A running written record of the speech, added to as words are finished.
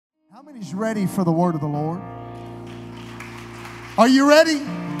How many's ready for the word of the Lord? Are you ready?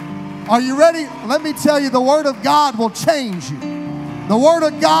 Are you ready? Let me tell you, the word of God will change you. The word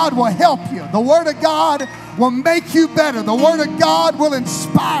of God will help you. The word of God will make you better. The word of God will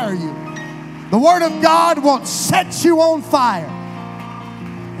inspire you. The word of God will set you on fire.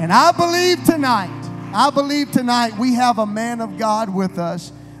 And I believe tonight we have a man of God with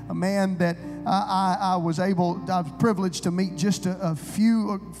us, a man that I was privileged to meet just a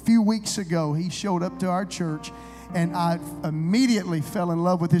few weeks ago. He showed up to our church, and I immediately fell in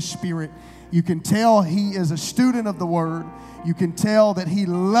love with his spirit. You can tell he is a student of the Word. You can tell that he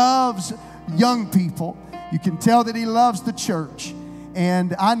loves young people. You can tell that he loves the church.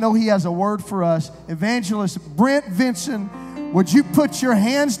 And I know he has a word for us. Evangelist Brent, Vinson, would you put your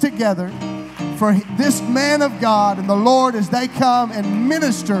hands together for this man of God and the Lord as they come and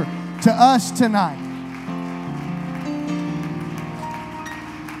minister to us tonight?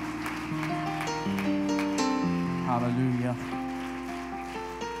 Hallelujah.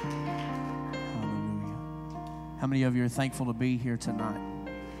 Hallelujah. How many of you are thankful to be here tonight?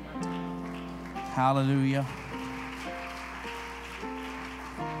 Hallelujah.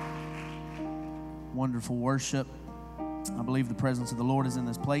 Wonderful worship. I believe the presence of the Lord is in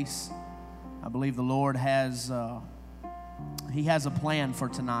this place. I believe the Lord has He has a plan for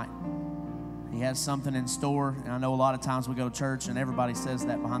tonight. He has something in store. And I know a lot of times we go to church and everybody says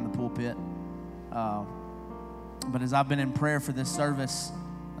that behind the pulpit. But as I've been in prayer for this service,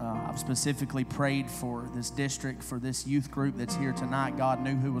 I've specifically prayed for this district, for this youth group that's here tonight. God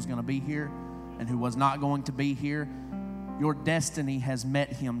knew who was going to be here and who was not going to be here. Your destiny has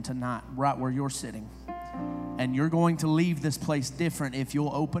met him tonight, right where you're sitting. And you're going to leave this place different if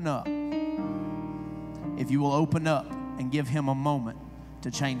you'll open up. If you will open up and give him a moment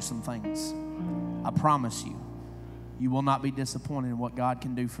to change some things. I promise you, you will not be disappointed in what God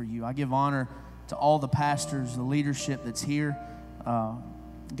can do for you. I give honor to all the pastors, the leadership that's here.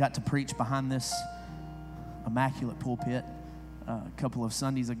 Got to preach behind this immaculate pulpit a couple of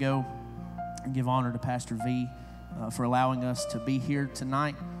Sundays ago. And give honor to Pastor V for allowing us to be here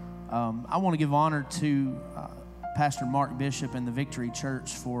tonight. I want to give honor to Pastor Mark Bishop and the Victory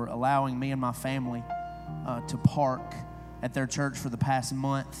Church for allowing me and my family to park at their church for the past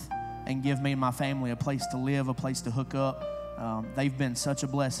month and give me and my family a place to live, a place to hook up. They've been such a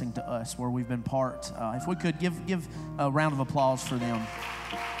blessing to us where we've been parked. If we could give a round of applause for them.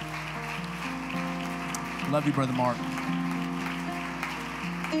 Love you, Brother Mark.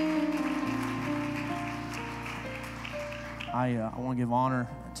 I want to give honor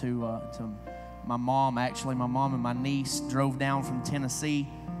to my mom. Actually, my mom and my niece drove down from Tennessee.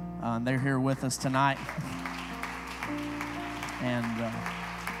 They're here with us tonight. And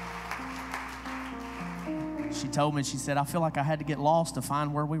she told me, she said, I feel like I had to get lost to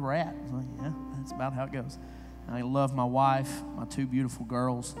find where we were at. I was like, yeah, that's about how it goes. I love my wife, my two beautiful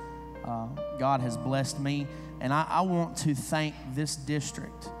girls. God has blessed me. And I want to thank this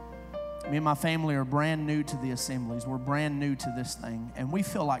district. Me and my family are brand new to the assemblies. We're brand new to this thing. And we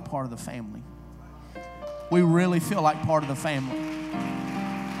feel like part of the family. We really feel like part of the family.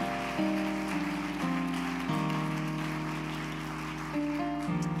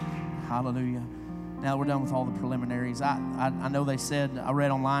 Hallelujah. Now that we're done with all the preliminaries, I know they said, I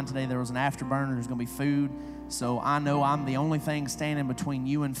read online today there was an afterburner, there's going to be food. So I know I'm the only thing standing between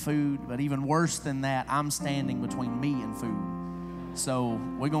you and food. But even worse than that, I'm standing between me and food. So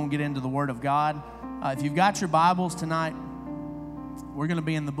we're going to get into the Word of God. If you've got your Bibles tonight, we're going to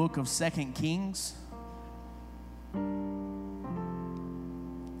be in the book of 2 Kings. The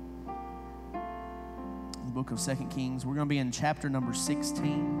book of 2 Kings. We're going to be in chapter number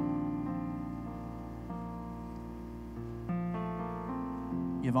 16.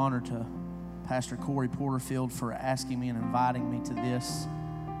 Give honor to Pastor Corey Porterfield for asking me and inviting me to this.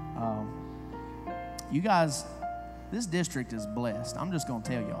 You guys, this district is blessed. I'm just going to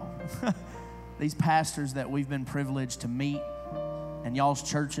tell y'all. These pastors that we've been privileged to meet, and y'all's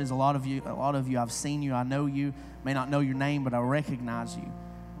churches, a lot of you, I've seen you, I know you, may not know your name, but I recognize you.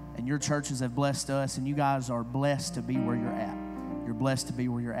 And your churches have blessed us, and you guys are blessed to be where you're at. You're blessed to be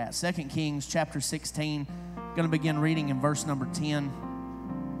where you're at. 2 Kings chapter 16, going to begin reading in verse number 10.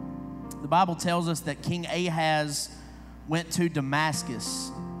 The Bible tells us that King Ahaz went to Damascus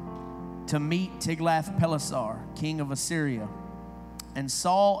to meet Tiglath-Pileser, king of Assyria, and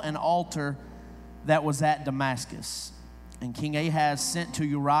saw an altar that was at Damascus. And King Ahaz sent to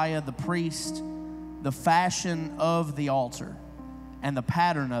Uriah the priest the fashion of the altar and the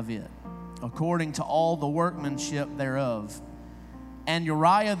pattern of it, according to all the workmanship thereof. And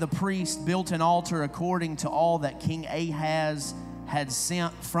Uriah the priest built an altar according to all that King Ahaz had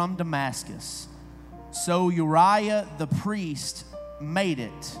sent from Damascus. So Uriah the priest made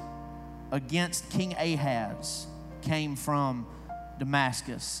it against King Ahaz, came from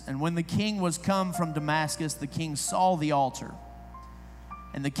Damascus. And when the king was come from Damascus, the king saw the altar.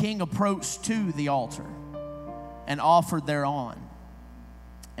 And the king approached to the altar and offered thereon.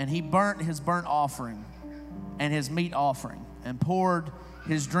 And he burnt his burnt offering and his meat offering, and poured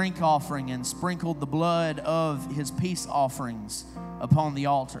his drink offering, and sprinkled the blood of his peace offerings upon the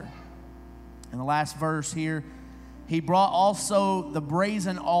altar. And the last verse here, he brought also the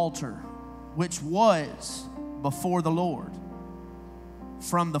brazen altar, which was before the Lord,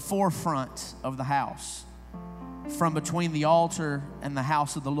 from the forefront of the house, from between the altar and the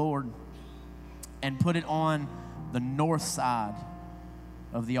house of the Lord, and put it on the north side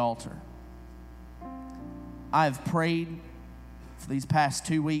of the altar. I have prayed for these past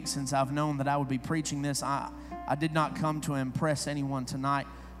 2 weeks since I've known that I would be preaching this. I did not come to impress anyone tonight.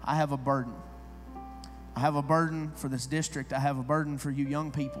 I have a burden. I have a burden for this district. I have a burden for you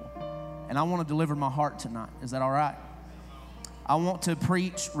young people. And I want to deliver my heart tonight. Is that all right? I want to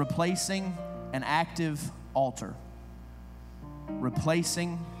preach replacing an active altar.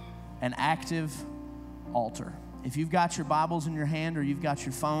 Replacing an active altar. If you've got your Bibles in your hand or you've got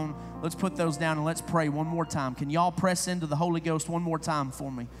your phone, let's put those down and let's pray one more time. Can y'all press into the Holy Ghost one more time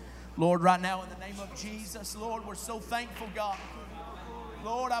for me? Lord, right now in the name of Jesus, Lord, we're so thankful, God.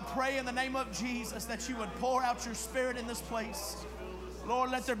 Lord, I pray in the name of Jesus that you would pour out your Spirit in this place.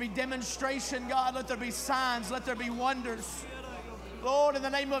 Lord, let there be demonstration, God. Let there be signs. Let there be wonders. Lord, in the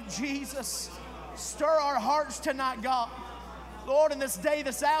name of Jesus, stir our hearts tonight, God. Lord, in this day,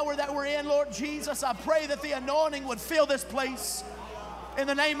 this hour that we're in, Lord Jesus, I pray that the anointing would fill this place. In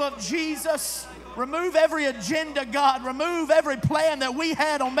the name of Jesus, remove every agenda, God. Remove every plan that we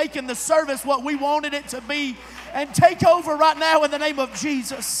had on making the service what we wanted it to be. And take over right now in the name of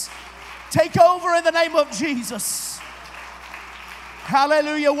Jesus. Take over in the name of Jesus.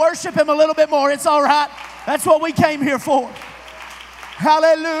 Hallelujah. Worship Him a little bit more. It's all right. That's what we came here for.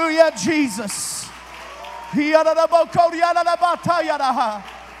 Hallelujah, Jesus. Hallelujah,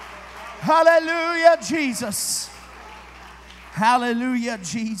 Jesus. Hallelujah,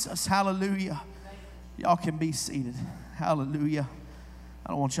 Jesus. Hallelujah. Y'all can be seated. Hallelujah. I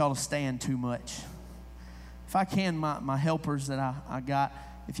don't want y'all to stand too much. If I can, my helpers that I got,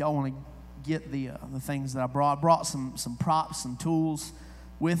 if y'all want to get the things that I brought some props, some tools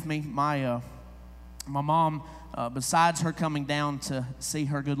with me. My mom, besides her coming down to see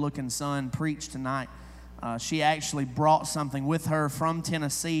her good-looking son preach tonight, she actually brought something with her from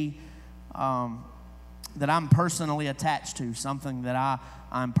Tennessee that I'm personally attached to, something that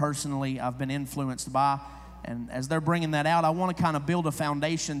I've been influenced by. And as they're bringing that out, I want to kind of build a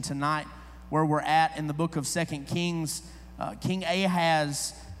foundation tonight where we're at in the book of 2 Kings. King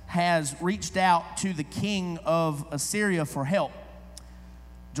Ahaz has reached out to the king of Assyria for help.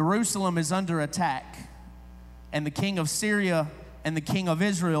 Jerusalem is under attack, and the king of Syria and the king of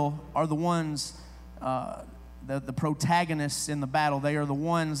Israel are the ones, the protagonists in the battle. They are the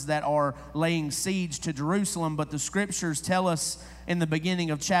ones that are laying siege to Jerusalem. But the scriptures tell us in the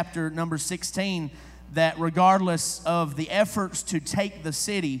beginning of chapter number 16 that regardless of the efforts to take the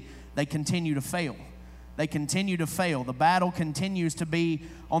city, they continue to fail. They continue to fail. The battle continues to be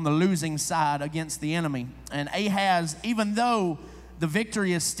on the losing side against the enemy. And Ahaz, even though the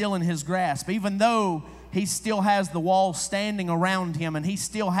victory is still in his grasp, even though he still has the walls standing around him and he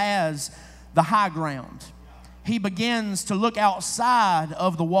still has the high ground, he begins to look outside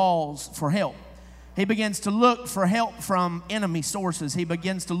of the walls for help. He begins to look for help from enemy sources. He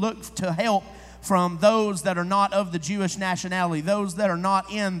begins to look to help from those that are not of the Jewish nationality, those that are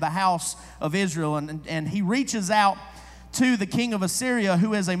not in the house of Israel. And he reaches out to the king of Assyria,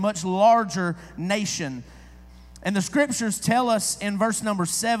 who is a much larger nation. And the scriptures tell us in verse number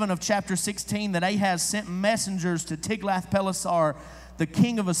 7 of chapter 16 that Ahaz sent messengers to Tiglath-Pileser, the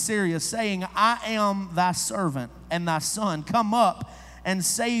king of Assyria, saying, I am thy servant and thy son. Come up and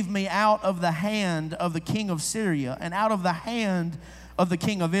save me out of the hand of the king of Syria and out of the hand of the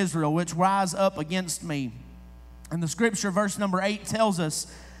king of Israel, which rise up against me. And the scripture, verse number 8, tells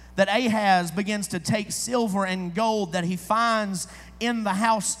us that Ahaz begins to take silver and gold that he finds in the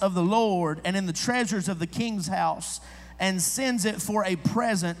house of the Lord and in the treasures of the king's house and sends it for a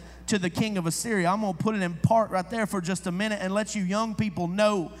present to the king of Assyria. I'm going to put it in part right there for just a minute and let you young people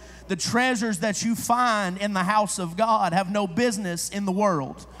know the treasures that you find in the house of God have no business in the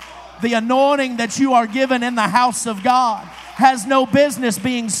world. The anointing that you are given in the house of God has no business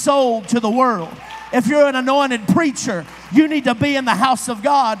being sold to the world. If you're an anointed preacher, you need to be in the house of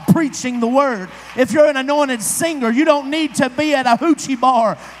God preaching the word. If you're an anointed singer, you don't need to be at a hoochie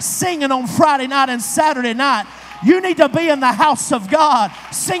bar singing on Friday night and Saturday night. You need to be in the house of God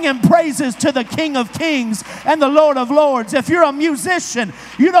singing praises to the King of Kings and the Lord of Lords. If you're a musician,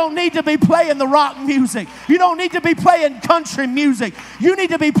 you don't need to be playing the rock music. You don't need to be playing country music. You need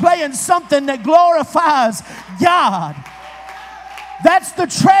to be playing something that glorifies God. That's the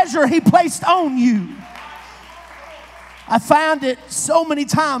treasure He placed on you. I find it so many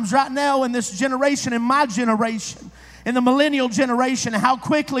times right now in this generation, in my generation, in the millennial generation, how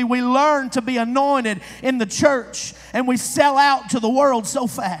quickly we learn to be anointed in the church and we sell out to the world so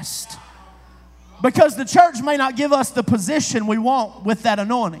fast. Because the church may not give us the position we want with that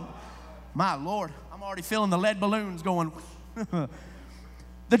anointing. My Lord, I'm already feeling the lead balloons going.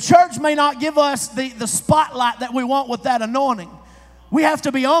 The church may not give us the spotlight that we want with that anointing. We have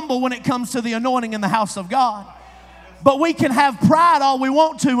to be humble when it comes to the anointing in the house of God. But we can have pride all we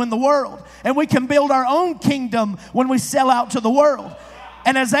want to in the world. And we can build our own kingdom when we sell out to the world.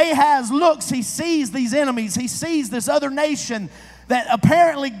 And as Ahaz looks, he sees these enemies. He sees this other nation that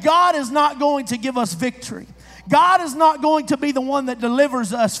apparently God is not going to give us victory. God is not going to be the one that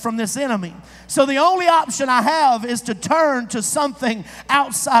delivers us from this enemy. So the only option I have is to turn to something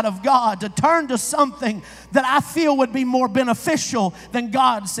outside of God, to turn to something that I feel would be more beneficial than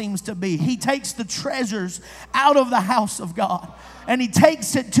God seems to be. He takes the treasures out of the house of God, and he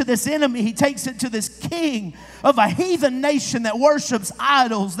takes it to this enemy. He takes it to this king of a heathen nation that worships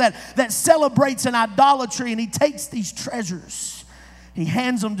idols, that celebrates in idolatry, and he takes these treasures. He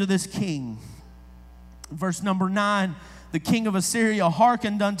hands them to this king. Verse number 9, the king of Assyria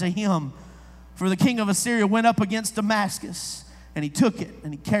hearkened unto him, for the king of Assyria went up against Damascus, and he took it,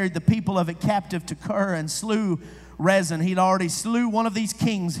 and he carried the people of it captive to Kir, and slew Rezin. He'd already slew one of these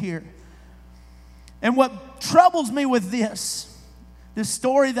kings here. And what troubles me with this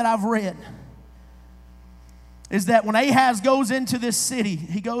story that I've read, is that when Ahaz goes into this city,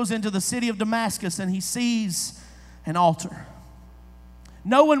 he goes into the city of Damascus, and he sees an altar.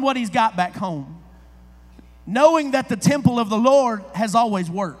 Knowing what he's got back home. Knowing that the temple of the Lord has always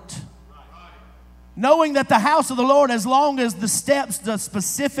worked. Knowing that the house of the Lord, as long as the steps, the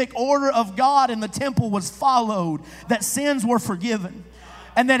specific order of God in the temple was followed, that sins were forgiven.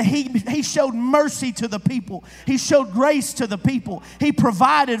 And that he showed mercy to the people. He showed grace to the people. He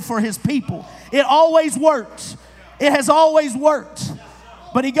provided for his people. It always worked. It has always worked.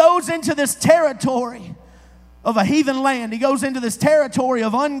 But he goes into this territory of a heathen land. He goes into this territory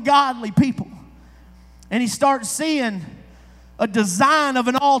of ungodly people. And he starts seeing a design of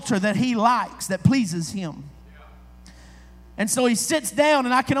an altar that he likes, that pleases him. And so he sits down,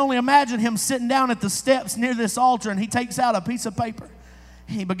 and I can only imagine him sitting down at the steps near this altar, and he takes out a piece of paper.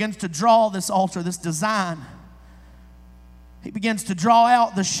 He begins to draw this altar, this design. He begins to draw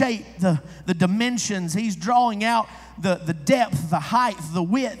out the shape, the dimensions. He's drawing out the depth, the height, the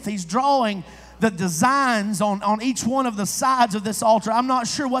width. He's drawing the designs on each one of the sides of this altar. I'm not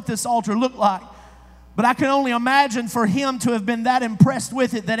sure what this altar looked like. But I can only imagine for him to have been that impressed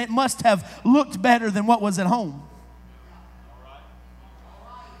with it that it must have looked better than what was at home.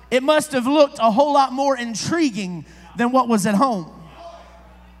 It must have looked a whole lot more intriguing than what was at home.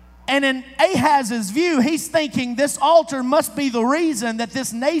 And in Ahaz's view, he's thinking this altar must be the reason that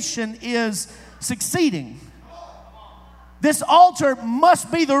this nation is succeeding. This altar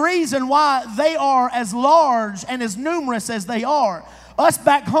must be the reason why they are as large and as numerous as they are. Us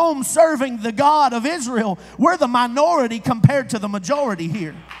back home serving the God of Israel, we're the minority compared to the majority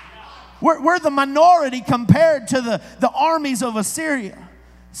here. We're the minority compared to the armies of Assyria.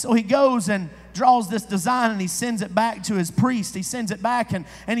 So he goes and draws this design, and he sends it back to his priest. He sends it back, and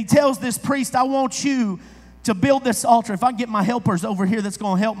he tells this priest, I want you to build this altar. If I can get my helpers over here that's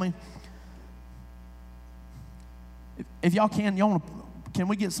going to help me. If y'all can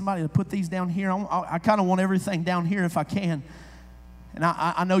we get somebody to put these down here? I kind of want everything down here if I can. And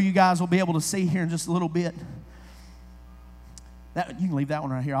I know you guys will be able to see here in just a little bit. You can leave that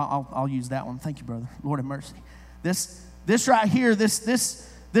one right here. I'll use that one. Thank you, brother. Lord have mercy. This right here,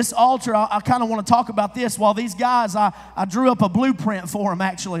 this altar, I kind of want to talk about this. While these guys, I drew up a blueprint for them,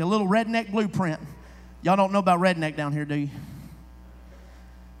 actually, a little redneck blueprint. Y'all don't know about redneck down here, do you?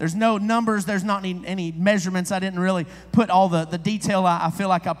 There's no numbers. There's not any measurements. I didn't really put all the detail I feel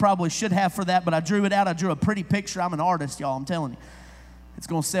like I probably should have for that, but I drew it out. I drew a pretty picture. I'm an artist, y'all, I'm telling you. It's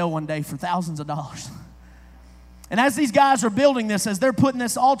going to sell one day for thousands of dollars. And as these guys are building this, as they're putting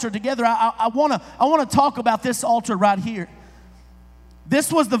this altar together, I want to talk about this altar right here.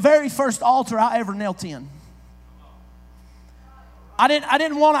 This was the very first altar I ever knelt in.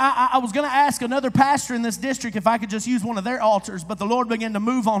 I was going to ask another pastor in this district if I could just use one of their altars, but the Lord began to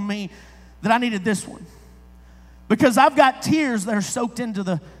move on me that I needed this one. Because I've got tears that are soaked into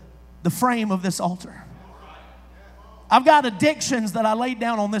the frame of this altar. I've got addictions that I laid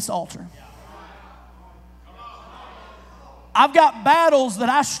down on this altar. I've got battles that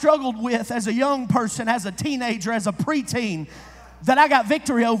I struggled with as a young person, as a teenager, as a preteen, that I got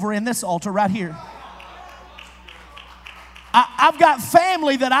victory over in this altar right here. I've got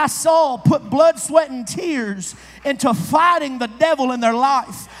family that I saw put blood, sweat, and tears into fighting the devil in their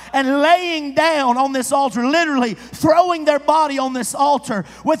life and laying down on this altar, literally throwing their body on this altar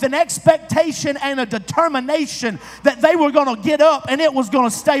with an expectation and a determination that they were going to get up and it was going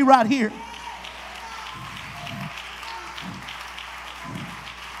to stay right here.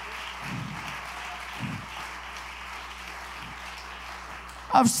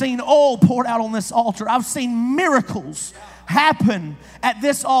 I've seen oil poured out on this altar. I've seen miracles happen at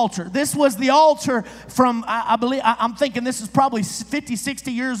this altar. This was the altar from, I'm thinking this is probably 50,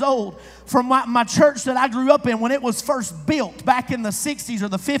 60 years old, from my church that I grew up in when it was first built back in the 60s or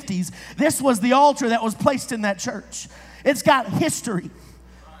the 50s. This was the altar that was placed in that church. It's got history.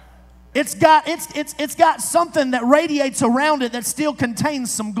 It's got something that radiates around it that still contains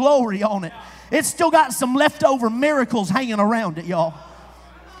some glory on it. It's still got some leftover miracles hanging around it, y'all.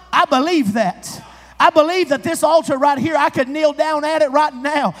 I believe that. I believe that this altar right here, I could kneel down at it right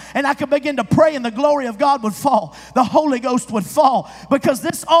now and I could begin to pray and the glory of God would fall. The Holy Ghost would fall because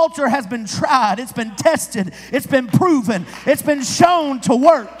this altar has been tried. It's been tested. It's been proven. It's been shown to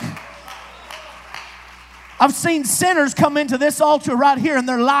work. I've seen sinners come into this altar right here and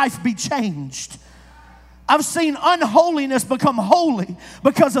their life be changed. I've seen unholiness become holy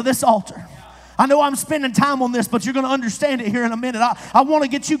because of this altar. I know I'm spending time on this, but you're going to understand it here in a minute. I want to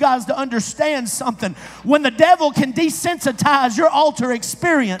get you guys to understand something. When the devil can desensitize your altar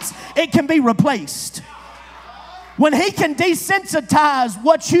experience, it can be replaced. When he can desensitize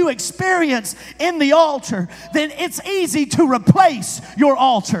what you experience in the altar, then it's easy to replace your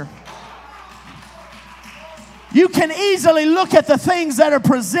altar. You can easily look at the things that are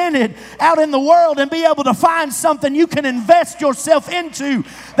presented out in the world and be able to find something you can invest yourself into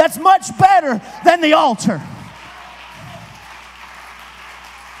that's much better than the altar.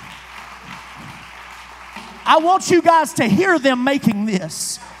 I want you guys to hear them making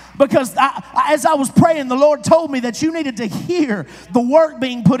this, because as I was praying, the Lord told me that you needed to hear the work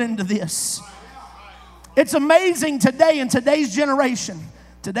being put into this. It's amazing today in today's generation,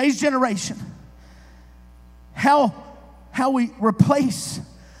 how we replace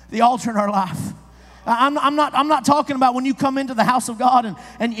the altar in our life. I'm not talking about when you come into the house of God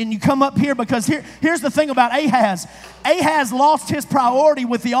and you come up here, because here's the thing about Ahaz. Ahaz lost his priority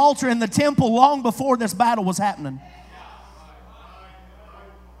with the altar in the temple long before this battle was happening.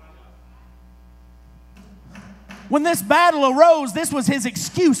 When this battle arose, this was his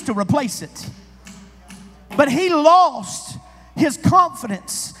excuse to replace it. But he lost his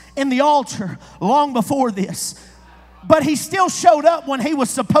confidence in the altar long before this. But he still showed up when he was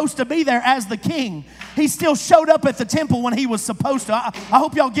supposed to be there as the king. He still showed up at the temple when he was supposed to. I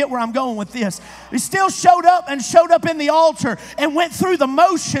hope y'all get where I'm going with this. He still showed up in the altar and went through the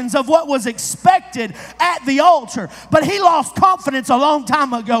motions of what was expected at the altar. But he lost confidence a long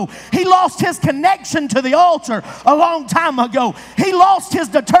time ago. He lost his connection to the altar a long time ago. He lost his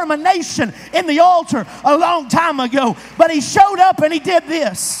determination in the altar a long time ago. But he showed up and he did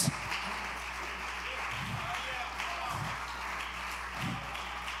this.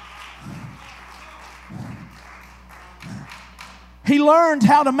 He learned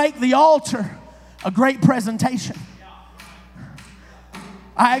how to make the altar a great presentation.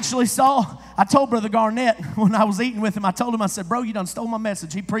 I told Brother Garnett when I was eating with him, I told him, I said, bro, you done stole my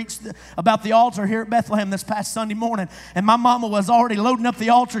message. He preached about the altar here at Bethlehem this past Sunday morning, and my mama was already loading up the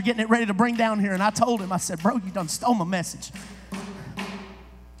altar, getting it ready to bring down here, and I told him, I said, bro, you done stole my message.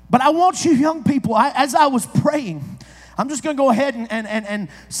 But I want you young people, as I was praying, I'm just going to go ahead and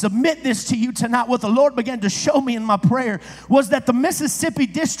submit this to you tonight. What the Lord began to show me in my prayer was that the Mississippi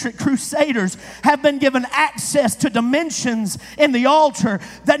District Crusaders have been given access to dimensions in the altar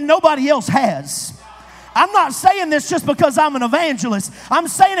that nobody else has. I'm not saying this just because I'm an evangelist. I'm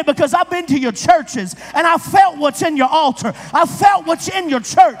saying it because I've been to your churches and I felt what's in your altar. I felt what's in your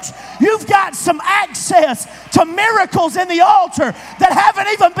church. You've got some access to miracles in the altar that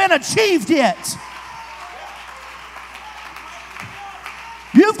haven't even been achieved yet.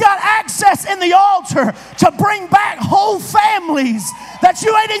 You've got access in the altar to bring back whole families that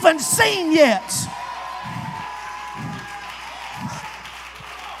you ain't even seen yet.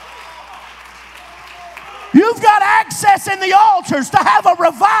 You've got access in the altars to have a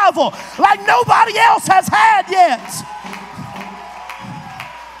revival like nobody else has had yet.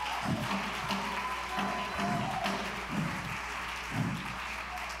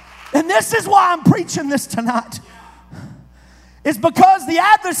 And this is why I'm preaching this tonight. It's because the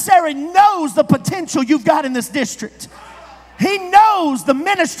adversary knows the potential you've got in this district. He knows the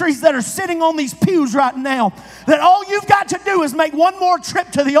ministries that are sitting on these pews right now, that all you've got to do is make one more trip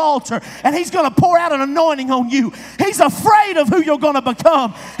to the altar and he's going to pour out an anointing on you. He's afraid of who you're going to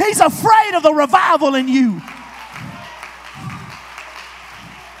become. He's afraid of the revival in you.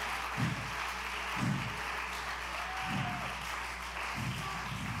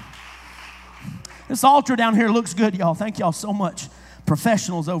 This altar down here looks good, y'all. Thank y'all so much.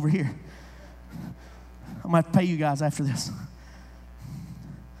 Professionals over here. I'm going to have to pay you guys after this.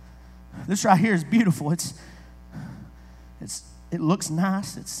 This right here is beautiful. It looks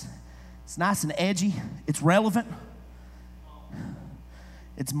nice. It's nice and edgy. It's relevant.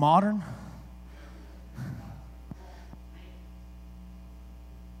 It's modern.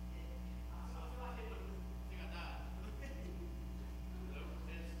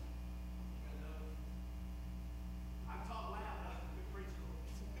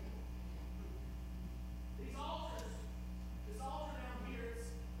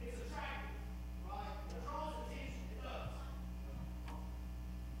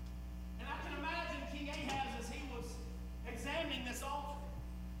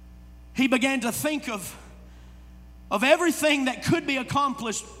 He began to think of everything that could be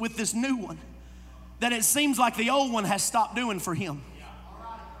accomplished with this new one that it seems like the old one has stopped doing for him.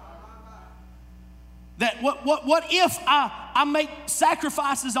 That what if I make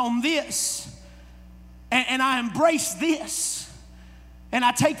sacrifices on this and I embrace this and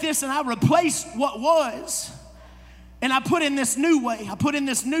I take this and I replace what was and I put in this new way, I put in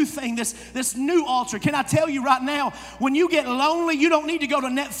this new thing, this new altar. Can I tell you right now, when you get lonely, you don't need to go to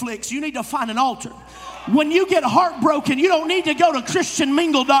Netflix. You need to find an altar. When you get heartbroken, you don't need to go to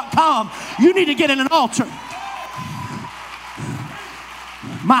christianmingle.com. You need to get in an altar.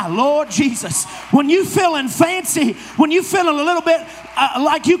 My Lord Jesus. When you feeling fancy, when you feeling a little bit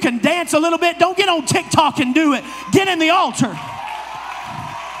like you can dance a little bit, don't get on TikTok and do it. Get in the altar.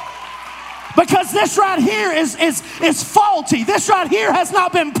 Because this right here is faulty. This right here has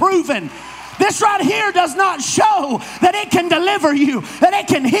not been proven. This right here does not show that it can deliver you, that it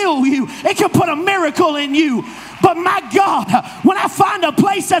can heal you, it can put a miracle in you. But my God, when I find a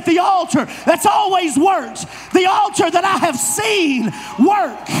place at the altar that's always worked, the altar that I have seen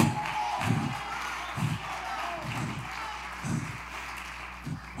work.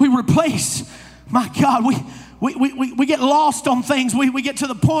 We replace, my God, we get lost on things. We get to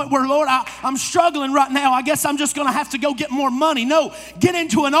the point where, Lord, I'm struggling right now. I guess I'm just going to have to go get more money. No, get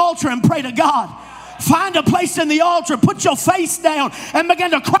into an altar and pray to God. Find a place in the altar. Put your face down and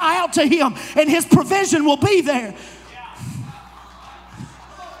begin to cry out to Him, and His provision will be there.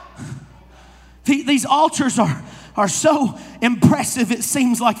 These altars are so impressive. It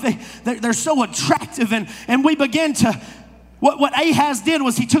seems like they're so attractive. And we begin to, what Ahaz did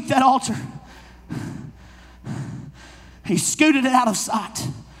was he took that altar. He scooted it out of sight.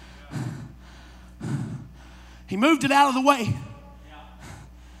 He moved it out of the way.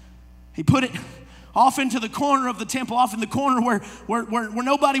 He put it off into the corner of the temple, off in the corner where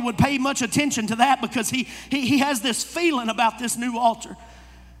nobody would pay much attention to that, because he has this feeling about this new altar.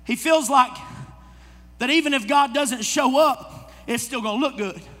 He feels like that even if God doesn't show up, it's still going to look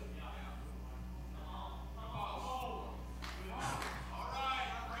good.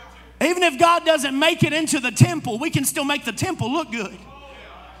 Even if God doesn't make it into the temple, we can still make the temple look good.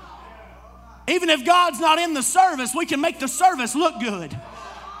 Even if God's not in the service, we can make the service look good.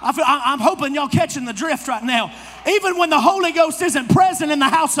 I'm hoping y'all catching the drift right now. Even when the Holy Ghost isn't present in the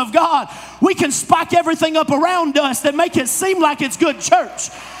house of God, we can spike everything up around us that make it seem like it's good church.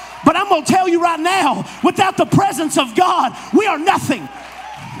 But I'm going to tell you right now, without the presence of God, we are nothing.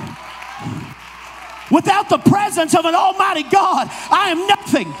 Without the presence of an almighty God, I am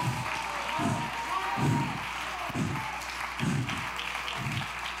nothing.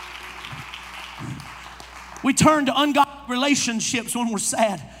 We turn to ungodly relationships when we're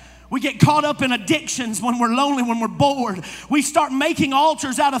sad. We get caught up in addictions when we're lonely, when we're bored. We start making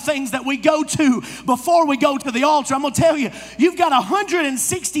altars out of things that we go to before we go to the altar. I'm going to tell you, you've got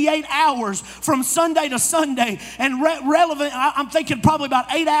 168 hours from Sunday to Sunday, and relevant, I'm thinking probably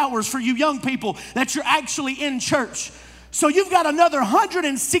about 8 hours for you young people that you're actually in church. So you've got another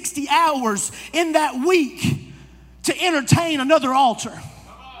 160 hours in that week to entertain another altar.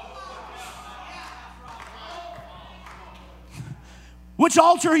 Which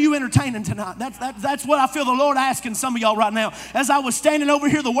altar are you entertaining tonight? That's what I feel the Lord asking some of y'all right now. As I was standing over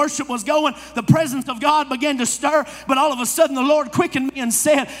here, the worship was going. The presence of God began to stir. But all of a sudden, the Lord quickened me and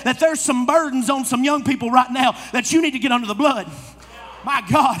said that there's some burdens on some young people right now that you need to get under the blood. My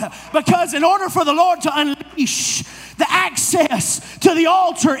God. Because in order for the Lord to unleash the access to the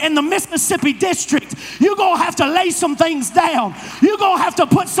altar in the Mississippi district, you're going to have to lay some things down. You're going to have to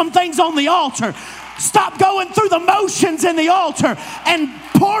put some things on the altar. Stop going through the motions in the altar and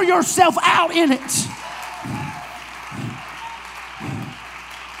pour yourself out in it.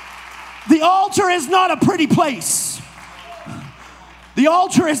 The altar is not a pretty place. The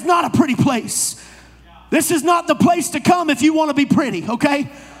altar is not a pretty place. This is not the place to come if you want to be pretty, okay?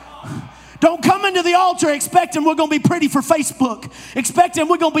 Don't come into the altar expecting we're going to be pretty for Facebook, expecting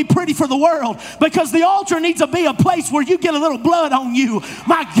we're going to be pretty for the world, because the altar needs to be a place where you get a little blood on you,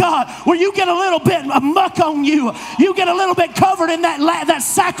 my God, where you get a little bit of muck on you. You get a little bit covered in that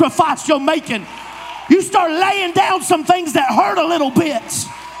sacrifice you're making. You start laying down some things that hurt a little bit.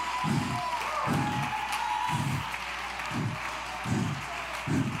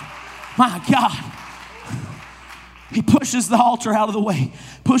 My God. He pushes the altar out of the way,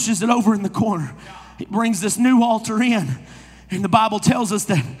 pushes it over in the corner. He brings this new altar in. And the Bible tells us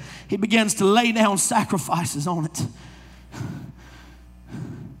that he begins to lay down sacrifices on it.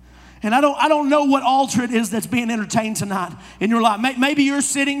 And I don't know what altar it is that's being entertained tonight in your life. Maybe you're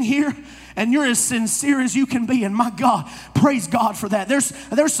sitting here and you're as sincere as you can be. And my God, praise God for that.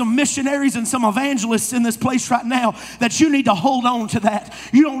 There's some missionaries and some evangelists in this place right now that you need to hold on to that.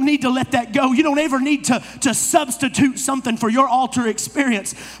 You don't need to let that go. You don't ever need to substitute something for your altar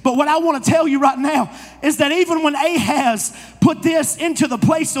experience. But what I want to tell you right now is that even when Ahaz put this into the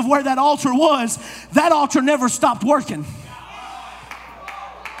place of where that altar was, that altar never stopped working.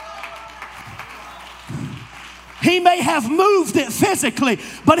 He may have moved it physically,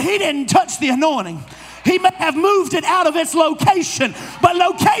 but he didn't touch the anointing. He may have moved it out of its location, but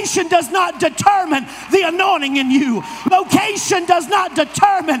location does not determine the anointing in you. Location does not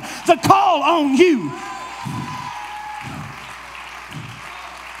determine the call on you.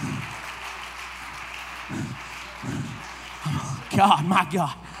 God, my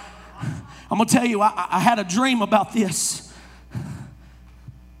God. I'm going to tell you, I had a dream about this.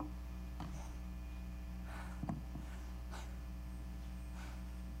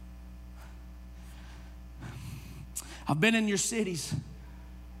 I've been in your cities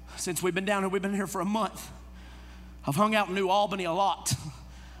since we've been down here. We've been here for a month. I've hung out in New Albany a lot.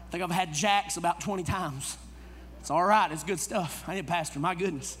 I think I've had Jack's about 20 times. It's all right. It's good stuff. I ain't a pastor. My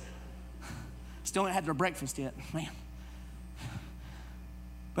goodness. Still ain't had their breakfast yet. Man.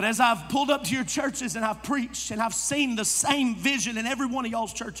 But as I've pulled up to your churches and I've preached and I've seen the same vision in every one of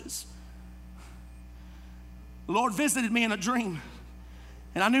y'all's churches, the Lord visited me in a dream.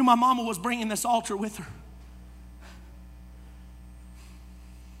 And I knew my mama was bringing this altar with her.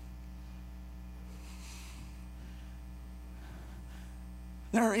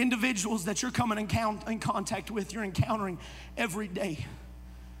 There are individuals that you're coming in contact with, you're encountering every day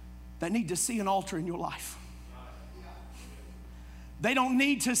that need to see an altar in your life. They don't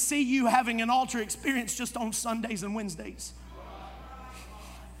need to see you having an altar experience just on Sundays and Wednesdays.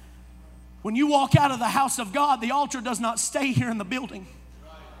 When you walk out of the house of God, the altar does not stay here in the building.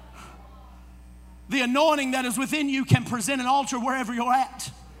 The anointing that is within you can present an altar wherever you're at.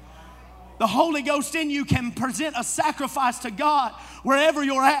 The Holy Ghost in you can present a sacrifice to God wherever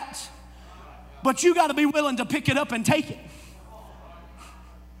you're at. But you got to be willing to pick it up and take it.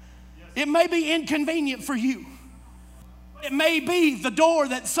 It may be inconvenient for you. It may be the door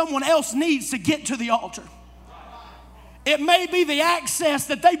that someone else needs to get to the altar. It may be the access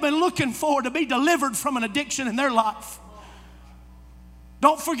that they've been looking for to be delivered from an addiction in their life.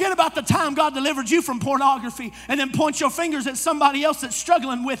 Don't forget about the time God delivered you from pornography and then point your fingers at somebody else that's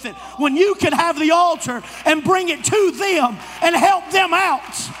struggling with it, when you could have the altar and bring it to them and help them out.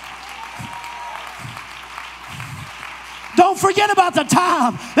 Don't forget about the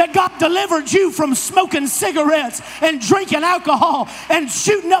time that God delivered you from smoking cigarettes and drinking alcohol and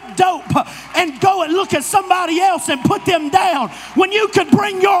shooting up dope, and go and look at somebody else and put them down, when you could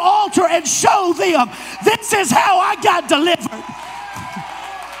bring your altar and show them, this is how I got delivered.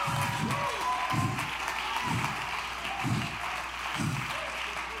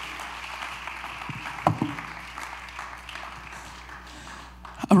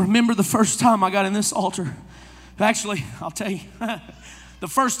 I remember the first time I got in this altar. Actually, I'll tell you, the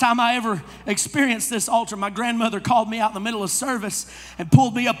first time I ever experienced this altar, my grandmother called me out in the middle of service and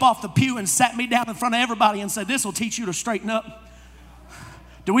pulled me up off the pew and sat me down in front of everybody and said, this will teach you to straighten up.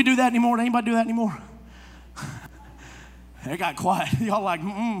 Do we do that anymore? Does anybody do that anymore? It got quiet. Y'all like,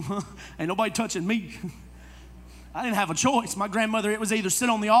 ain't nobody touching me. I didn't have a choice. My grandmother, it was either sit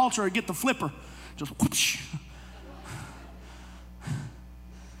on the altar or get the flipper. Just whoosh.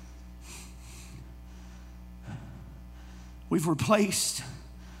 We've replaced,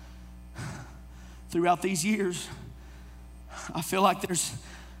 throughout these years, I feel like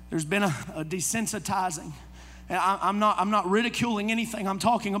there's been a desensitizing. And I'm not ridiculing anything. I'm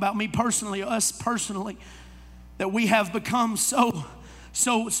talking about me personally, us personally, that we have become so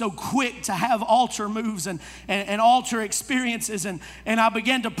quick to have altar moves and altar experiences. And I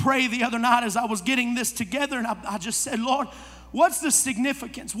began to pray the other night as I was getting this together, and I just said, Lord, what's the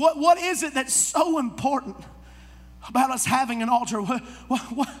significance? What is it that's so important about us having an altar?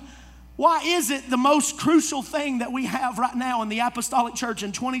 Why is it the most crucial thing that we have right now in the apostolic church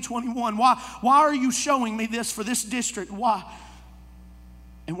in 2021? Why are you showing me this for this district? Why?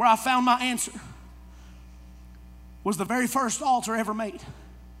 And where I found my answer was the very first altar ever made.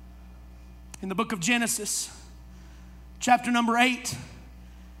 In the book of Genesis, chapter number 8,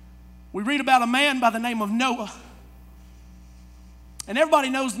 we read about a man by the name of Noah. And everybody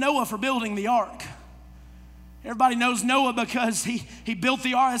knows Noah for building the ark. Everybody knows Noah because he built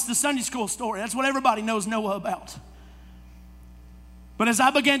the ark. That's the Sunday school story. That's what everybody knows Noah about. But as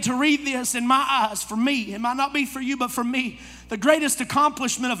I began to read this, in my eyes, for me, it might not be for you, but for me, the greatest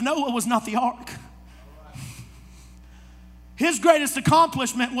accomplishment of Noah was not the ark. His greatest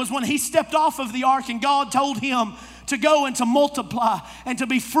accomplishment was when he stepped off of the ark and God told him to go and to multiply and to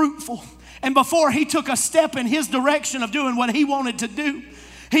be fruitful. And before he took a step in his direction of doing what he wanted to do,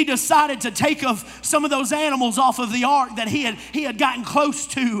 he decided to take of some of those animals off of the ark that he had gotten close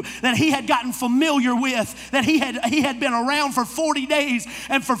to, that he had gotten familiar with, that he had been around for 40 days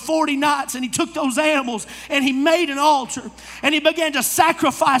and for 40 nights. And he took those animals and he made an altar. And he began to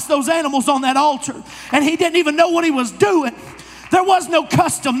sacrifice those animals on that altar. And he didn't even know what he was doing. There was no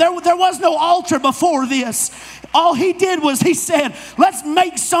custom. There was no altar before this. All he did was he said, let's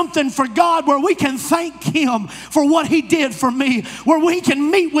make something for God where we can thank him for what he did for me, where we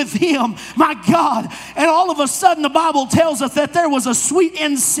can meet with him, my God. And all of a sudden the Bible tells us that there was a sweet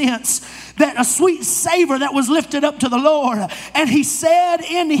incense, that a sweet savor that was lifted up to the Lord. And he said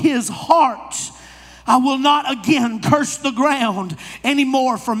in his heart, I will not again curse the ground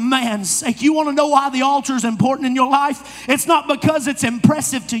anymore for man's sake. You want to know why the altar is important in your life? It's not because it's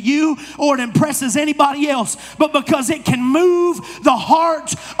impressive to you or it impresses anybody else, but because it can move the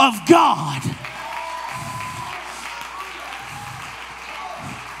heart of God.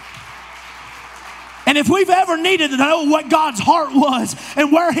 And if we've ever needed to know what God's heart was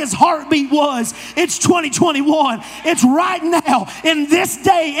and where his heartbeat was, it's 2021. It's right now, in this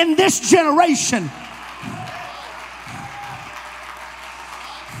day, in this generation.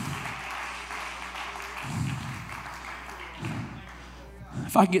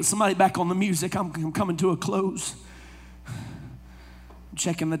 If I get somebody back on the music, I'm coming to a close. I'm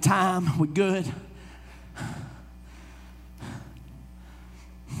checking the time. We good?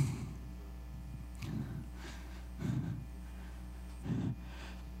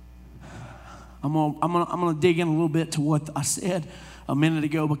 I'm gonna dig in a little bit to what I said a minute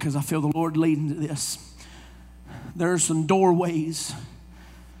ago because I feel the Lord leading to this. There are some doorways,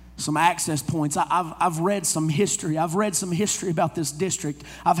 some access points. I've read some history. I've read some history about this district.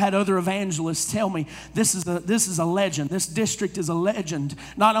 I've had other evangelists tell me this is a legend. This district is a legend,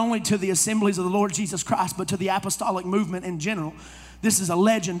 not only to the assemblies of the Lord Jesus Christ, but to the apostolic movement in general. This is a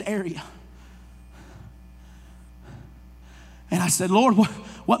legend area. And I said, Lord,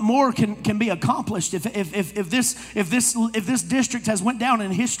 what more can be accomplished if this district has went down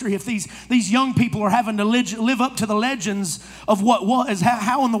in history? If these young people are having to live up to the legends of what was,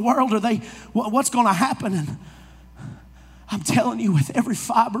 how in the world are they? What's going to happen? And I'm telling you, with every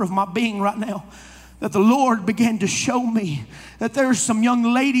fiber of my being right now, that the Lord began to show me that there's some young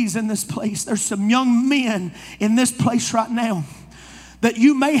ladies in this place. There's some young men in this place right now. That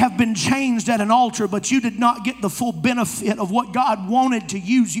you may have been changed at an altar, but you did not get the full benefit of what God wanted to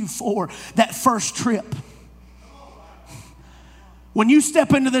use you for that first trip. When you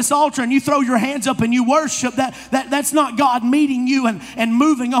step into this altar and you throw your hands up and you worship, that's not God meeting you and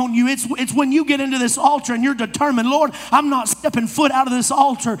moving on you. It's when you get into this altar and you're determined, Lord, I'm not stepping foot out of this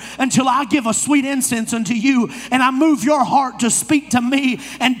altar until I give a sweet incense unto you. And I move your heart to speak to me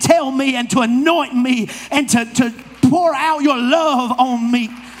and tell me and to anoint me and to pour out your love on me.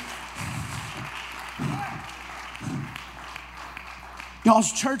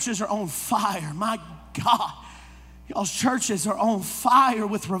 Y'all's churches are on fire. My God. Y'all's churches are on fire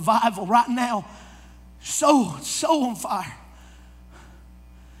with revival right now. So on fire.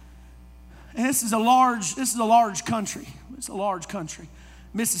 And this is a large country. It's a large country.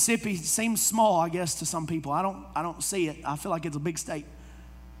 Mississippi seems small, I guess, to some people. I don't see it. I feel like it's a big state.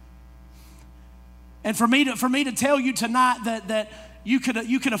 And for me to tell you tonight that you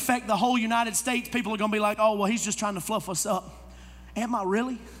could affect the whole United States, people are going to be like, oh, well, he's just trying to fluff us up. Am I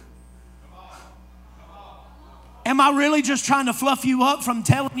really? Am I really just trying to fluff you up from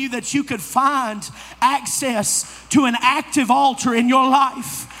telling you that you could find access to an active altar in your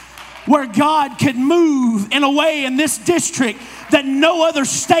life where God could move in a way in this district that no other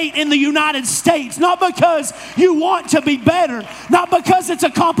state in the United States, not because you want to be better, not because it's a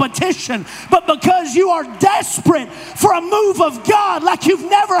competition, but because you are desperate for a move of God like you've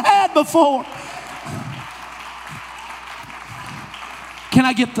never had before? Can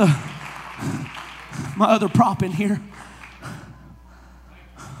I get my other prop in here?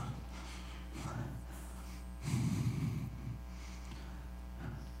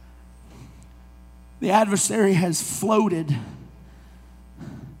 The adversary has floated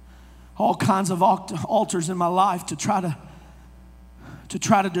all kinds of altars in my life to try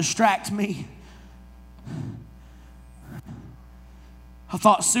to distract me. I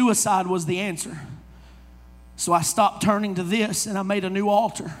thought suicide was the answer. So I stopped turning to this and I made a new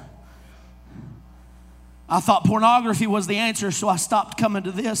altar. I thought pornography was the answer, so I stopped coming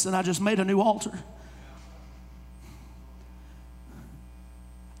to this and I just made a new altar.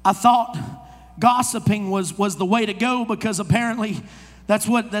 I thought gossiping was the way to go because apparently that's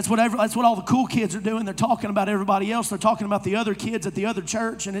what all the cool kids are doing. They're talking about everybody else. They're talking about the other kids at the other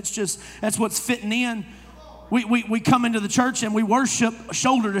church, and that's what's fitting in. We come into the church and we worship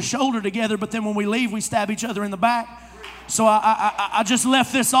shoulder to shoulder together, but then when we leave, we stab each other in the back. So I just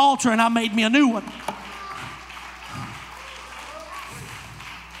left this altar and I made me a new one.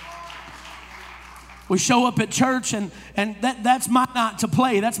 We show up at church and that's my night to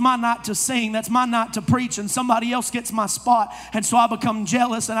play. That's my night to sing. That's my night to preach, and somebody else gets my spot. And so I become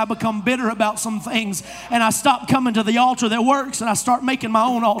jealous and I become bitter about some things. And I stop coming to the altar that works and I start making my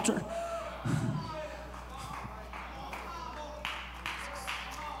own altar.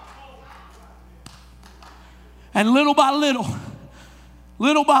 And little by little,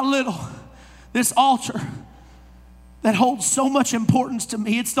 this altar that holds so much importance to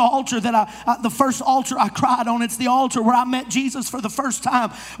me. It's the altar that the first altar I cried on. It's the altar where I met Jesus for the first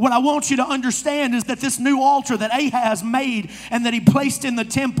time. What I want you to understand is that this new altar that Ahaz made and that he placed in the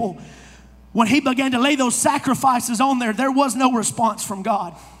temple, when he began to lay those sacrifices on there was no response from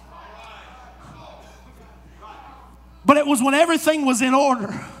God. But it was when everything was in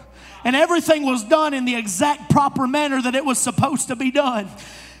order and everything was done in the exact proper manner that it was supposed to be done,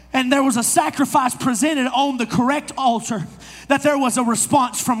 and there was a sacrifice presented on the correct altar, that there was a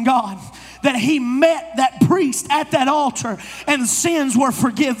response from God. That he met that priest at that altar and sins were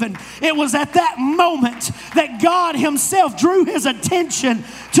forgiven. It was at that moment that God himself drew his attention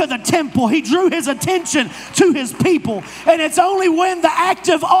to the temple. He drew his attention to his people. And it's only when the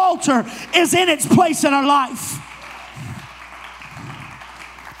active altar is in its place in our life.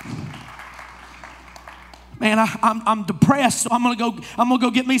 Man, I'm depressed, so I'm gonna go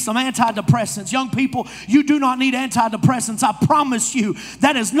get me some antidepressants. Young people, you do not need antidepressants. I promise you,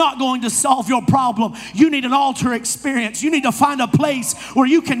 that is not going to solve your problem. You need an altar experience. You need to find a place where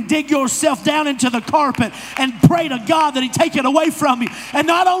you can dig yourself down into the carpet and pray to God that he take it away from you. And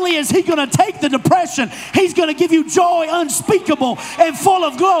not only is he gonna take the depression, he's gonna give you joy unspeakable and full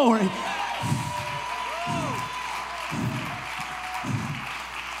of glory.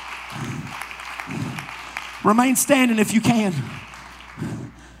 Remain standing if you can.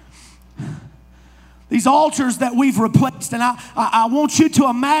 These altars that we've replaced, and I want you to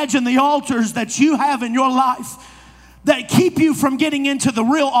imagine the altars that you have in your life that keep you from getting into the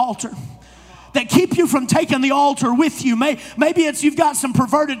real altar, that keep you from taking the altar with you. Maybe it's you've got some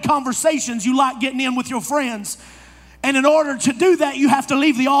perverted conversations you like getting in with your friends, and in order to do that, you have to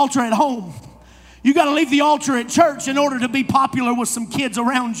leave the altar at home. You got to leave the altar at church in order to be popular with some kids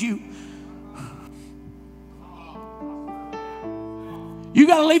around you. You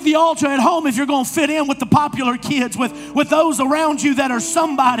got to leave the altar at home if you're going to fit in with the popular kids, with those around you that are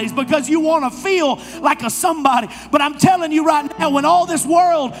somebodies, because you want to feel like a somebody. But I'm telling you right now, when all this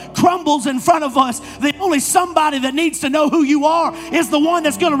world crumbles in front of us, the only somebody that needs to know who you are is the one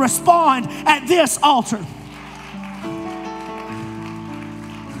that's going to respond at this altar.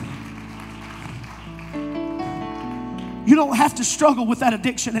 You don't have to struggle with that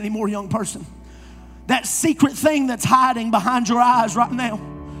addiction anymore, young person. That secret thing that's hiding behind your eyes right now.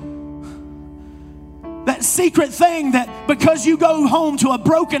 That secret thing that because you go home to a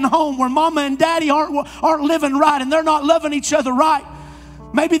broken home where mama and daddy aren't living right and they're not loving each other right,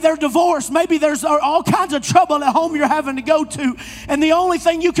 Maybe they're divorced. Maybe there's all kinds of trouble at home you're having to go to. And the only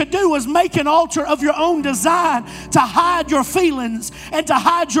thing you could do is make an altar of your own design to hide your feelings and to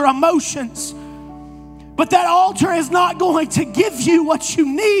hide your emotions. But that altar is not going to give you what you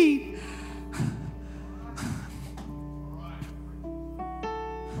need.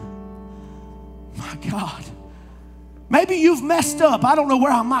 My God. Maybe you've messed up. I don't know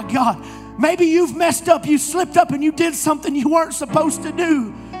where my God. Maybe you've messed up. You slipped up and you did something you weren't supposed to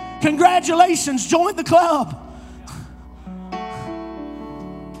do. Congratulations, join the club.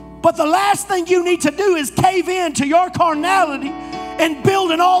 But the last thing you need to do is cave in to your carnality and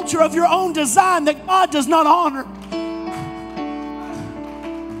build an altar of your own design that God does not honor.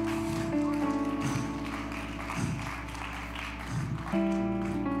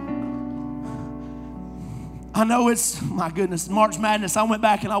 I know it's, my goodness, March Madness. I went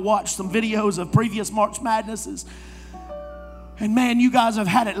back and I watched some videos of previous March Madnesses. And man, you guys have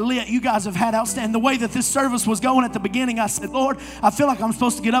had it lit. You guys have had outstanding. The way that this service was going at the beginning, I said, Lord, I feel like I'm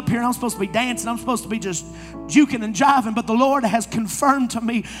supposed to get up here and I'm supposed to be dancing. I'm supposed to be just juking and jiving. But the Lord has confirmed to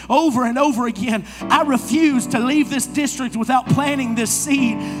me over and over again, I refuse to leave this district without planting this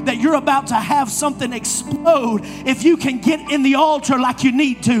seed that you're about to have something explode if you can get in the altar like you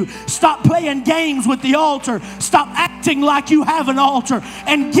need to. Stop playing games with the altar. Stop acting like you have an altar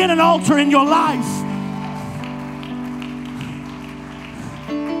and get an altar in your life.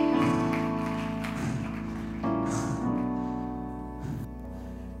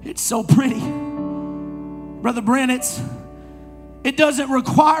 It's so pretty. Brother Brent, it doesn't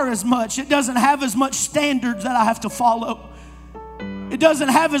require as much. It doesn't have as much standards that I have to follow. It doesn't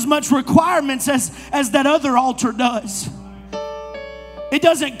have as much requirements as that other altar does. It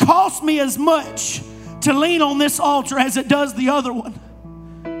doesn't cost me as much to lean on this altar as it does the other one.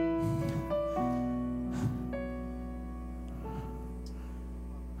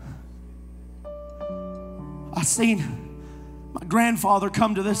 I seen my grandfather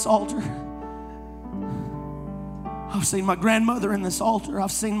come to this altar. I've seen my grandmother in this altar.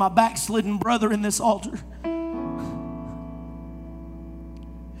 I've seen my backslidden brother in this altar.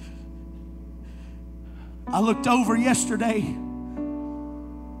 I looked over yesterday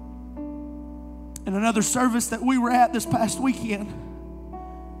in another service that we were at this past weekend,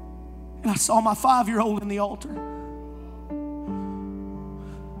 and I saw my 5-year-old in the altar.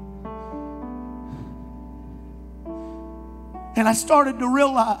 And I started to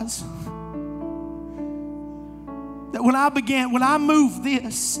realize that when I move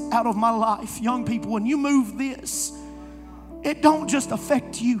this out of my life, young people, when you move this, it don't just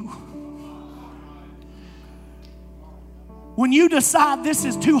affect you. When you decide this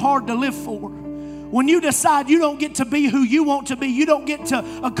is too hard to live for, when you decide you don't get to be who you want to be, you don't get to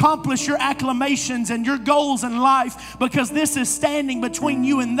accomplish your acclamations and your goals in life because this is standing between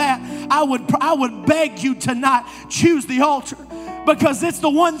you and that, I would beg you tonight, choose the altar, because it's the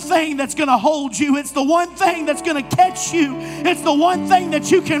one thing that's going to hold you. It's the one thing that's going to catch you. It's the one thing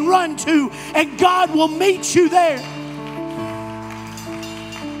that you can run to, and God will meet you there.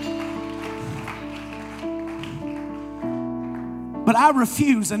 But I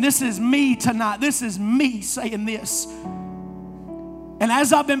refuse, and this is me tonight. This is me saying this. And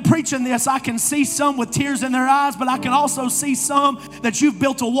as I've been preaching this, I can see some with tears in their eyes, but I can also see some that you've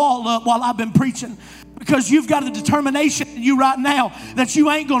built a wall up while I've been preaching. Because you've got a determination in you right now that you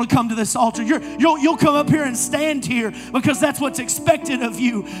ain't going to come to this altar. You'll come up here and stand here because that's what's expected of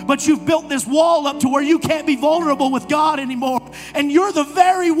you. But you've built this wall up to where you can't be vulnerable with God anymore. And you're the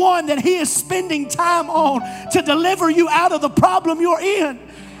very one that He is spending time on to deliver you out of the problem you're in.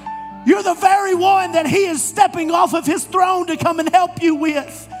 You're the very one that He is stepping off of His throne to come and help you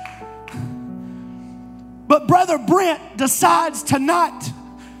with. But Brother Brent decides tonight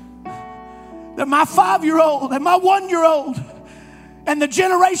that my 5-year-old and my 1-year-old and the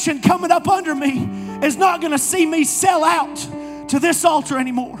generation coming up under me is not going to see me sell out to this altar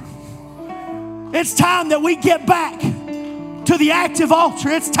anymore. It's time that we get back to the active altar.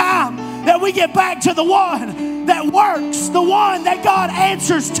 It's time that we get back to the one that works, the one that God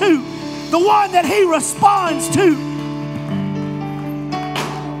answers to, the one that He responds to.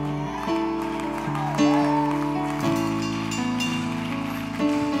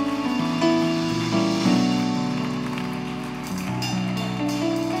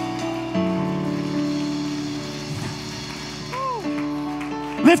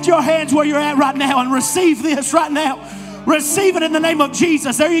 Lift your hands where you're at right now and receive this right now. Receive it in the name of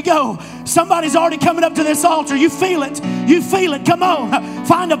Jesus. There you go. Somebody's already coming up to this altar. You feel it. You feel it. Come on.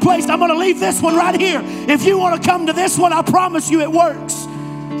 Find a place. I'm going to leave this one right here. If you want to come to this one, I promise you it works.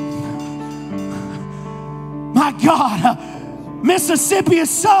 My God. Mississippi is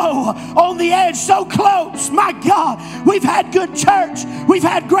so on the edge, so close. My God, we've had good church. We've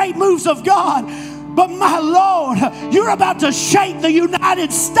had great moves of God. But my Lord, you're about to shake the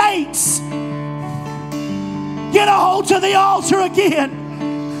United States. Get a hold to the altar again.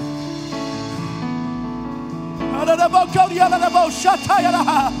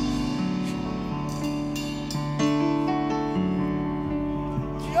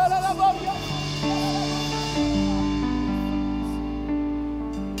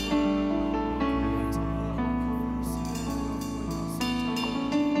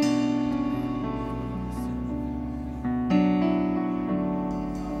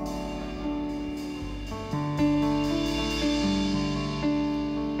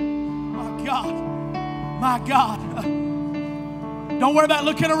 My God. Don't worry about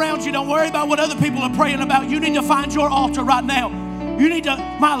looking around you. Don't worry about what other people are praying about. You need to find your altar right now. You need to,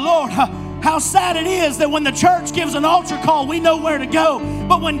 my Lord, how sad it is that when the church gives an altar call, we know where to go.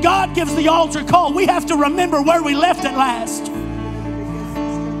 But when God gives the altar call, we have to remember where we left it last.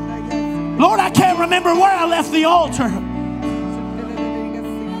 Lord, I can't remember where I left the altar.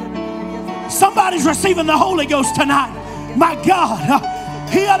 Somebody's receiving the Holy Ghost tonight. My God.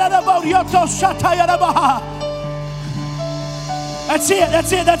 That's it,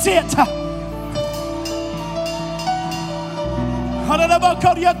 that's it, that's it.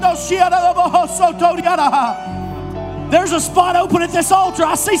 There's a spot open at this altar.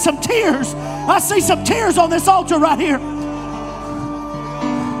 I see some tears. I see some tears on this altar right here.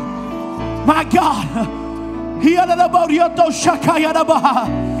 My God.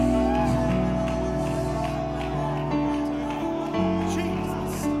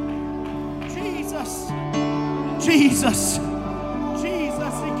 Jesus.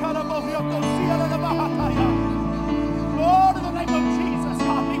 Lord, in the name of Jesus,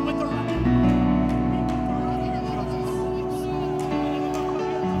 God, be with the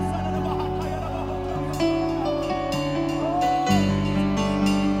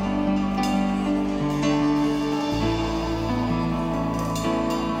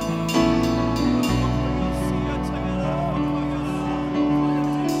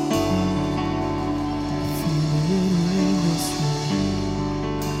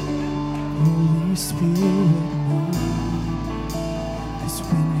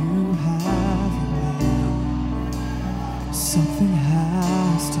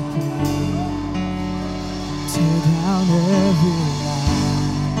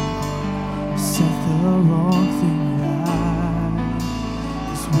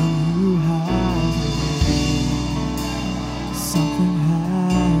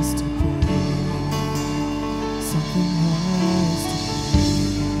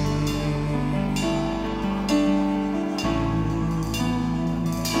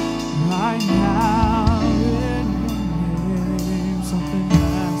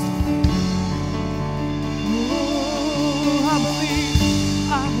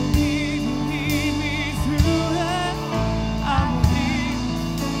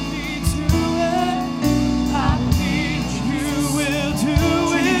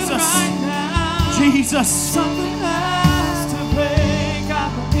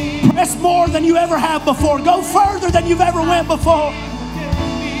Press more than you ever have before. Go further than you've ever went before.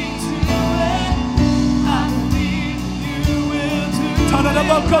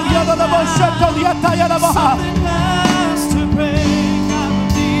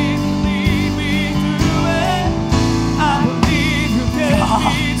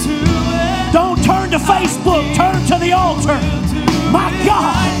 Don't turn to Facebook, turn to the altar. My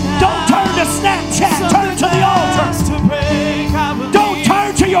God, don't turn to Snapchat, turn to the altar. Don't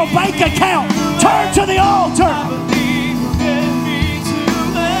turn to your bank account, turn to the altar.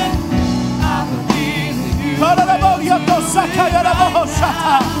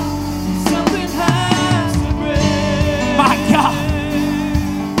 My God.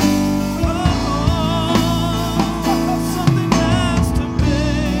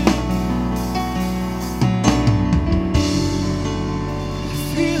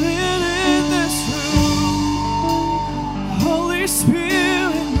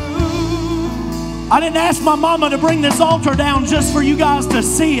 I didn't ask my mama to bring this altar down just for you guys to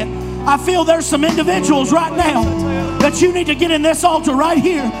see it. I feel there's some individuals right now that you need to get in this altar right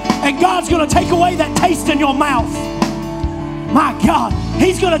here, and God's going to take away that taste in your mouth. My God,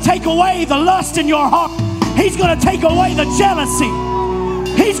 He's going to take away the lust in your heart. He's going to take away the jealousy.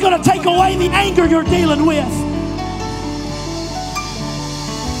 He's going to take away the anger you're dealing with.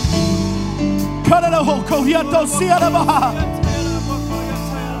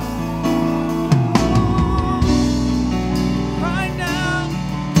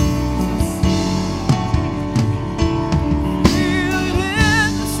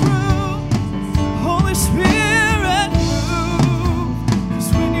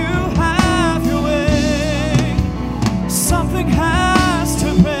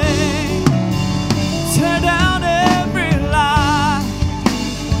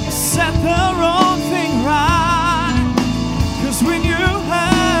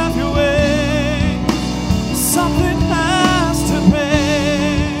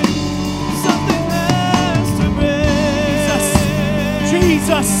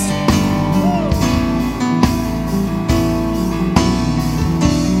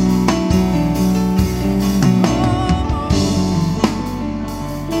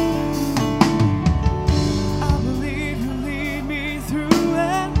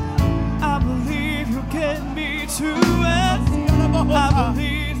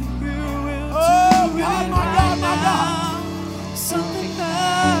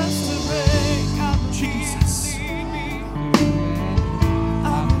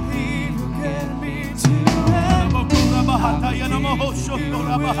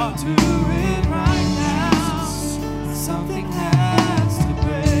 Something has to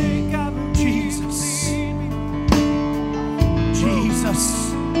break. Jesus. Jesus.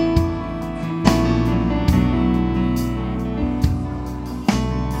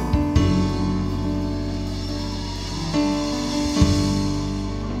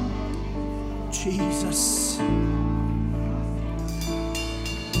 Jesus. In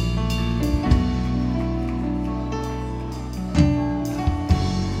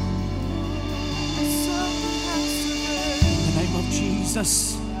the name of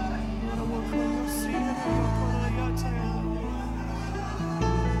Jesus.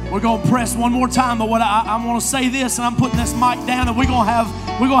 We're going to press one more time, but what I want to say this, and I'm putting this mic down, and we're going to have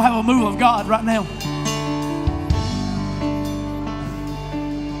a move of God right now.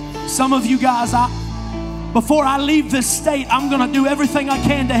 Some of you guys, before I leave this state, I'm going to do everything I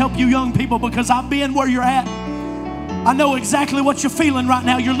can to help you young people, because I've been where you're at. I know exactly what you're feeling right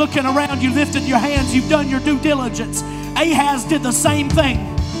now. You're looking around, you lifted your hands, you've done your due diligence. Ahaz did the same thing.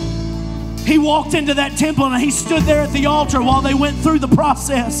 He walked into that temple and he stood there at the altar while they went through the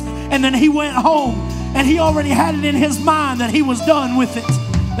process. And then he went home and he already had it in his mind that he was done with it,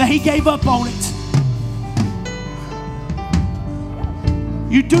 that he gave up on it.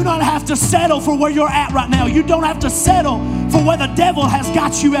 You do not have to settle for where you're at right now. You don't have to settle for where the devil has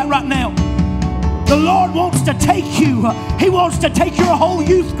got you at right now. The Lord wants to take you. He wants to take your whole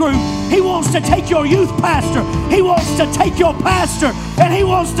youth group. He wants to take your youth pastor. He wants to take your pastor, and he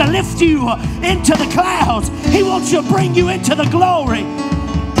wants to lift you into the clouds. He wants to bring you into the glory.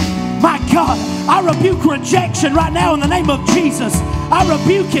 My God, I rebuke rejection right now in the name of Jesus. I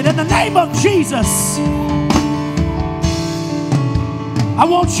rebuke it in the name of Jesus. I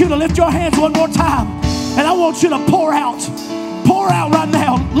want you to lift your hands one more time, and I want you to pour out. Pour out right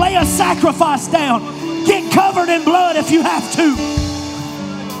now. Lay a sacrifice down. Get covered in blood if you have to.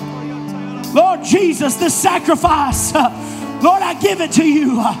 Lord Jesus, this sacrifice, Lord, I give it to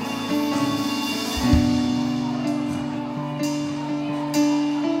you.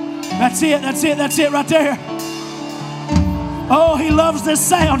 That's it, that's it, that's it right there. Oh, he loves this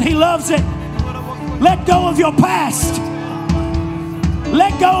sound. He loves it. Let go of your past.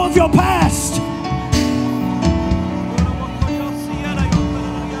 Let go of your past.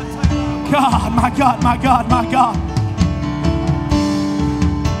 God, my God, my God, my God.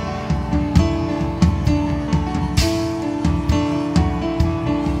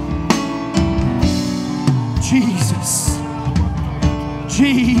 Jesus.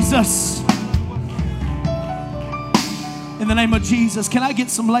 Jesus. In the name of Jesus, can I get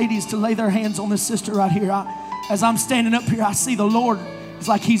some ladies to lay their hands on this sister right here? As I'm standing up here, I see the Lord. It's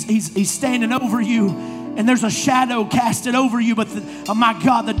like he's standing over you. And there's a shadow casted over you, but oh my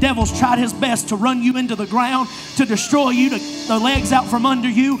God, the devil's tried his best to run you into the ground, to destroy you, to the legs out from under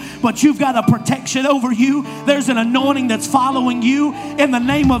you, but you've got a protection over you. There's an anointing that's following you. In the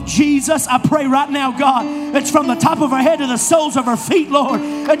name of Jesus, I pray right now, God, it's from the top of her head to the soles of her feet, Lord,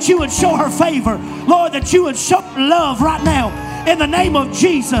 that you would show her favor. Lord, that you would show her love right now. In the name of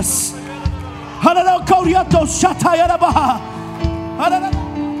Jesus.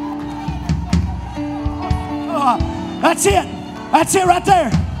 That's it. That's it right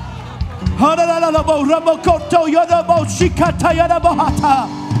there.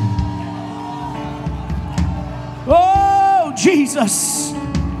 Oh, Jesus.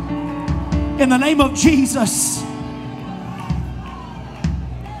 In the name of Jesus.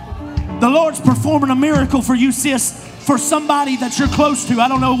 The Lord's performing a miracle for you, sis, for somebody that you're close to. I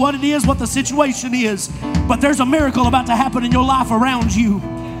don't know what it is, what the situation is, but there's a miracle about to happen in your life around you.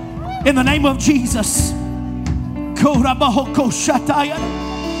 In the name of Jesus.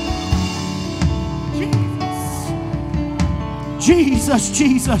 Jesus,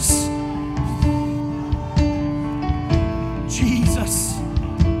 Jesus, Jesus,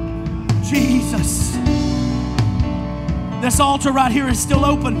 Jesus. This altar right here is still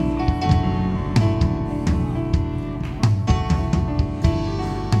open.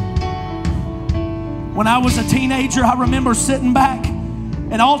 When I was a teenager, I remember sitting back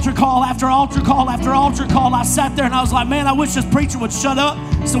and altar call after altar call after altar call. I sat there and I was like, man, I wish this preacher would shut up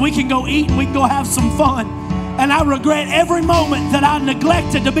so we can go eat and we can go have some fun. And I regret every moment that I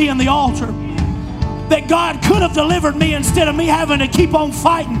neglected to be in the altar. That God could have delivered me instead of me having to keep on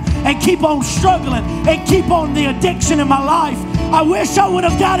fighting and keep on struggling and keep on the addiction in my life. I wish I would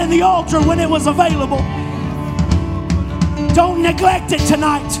have got in the altar when it was available. Don't neglect it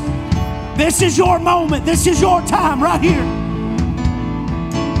tonight. This is your moment. This is your time right here.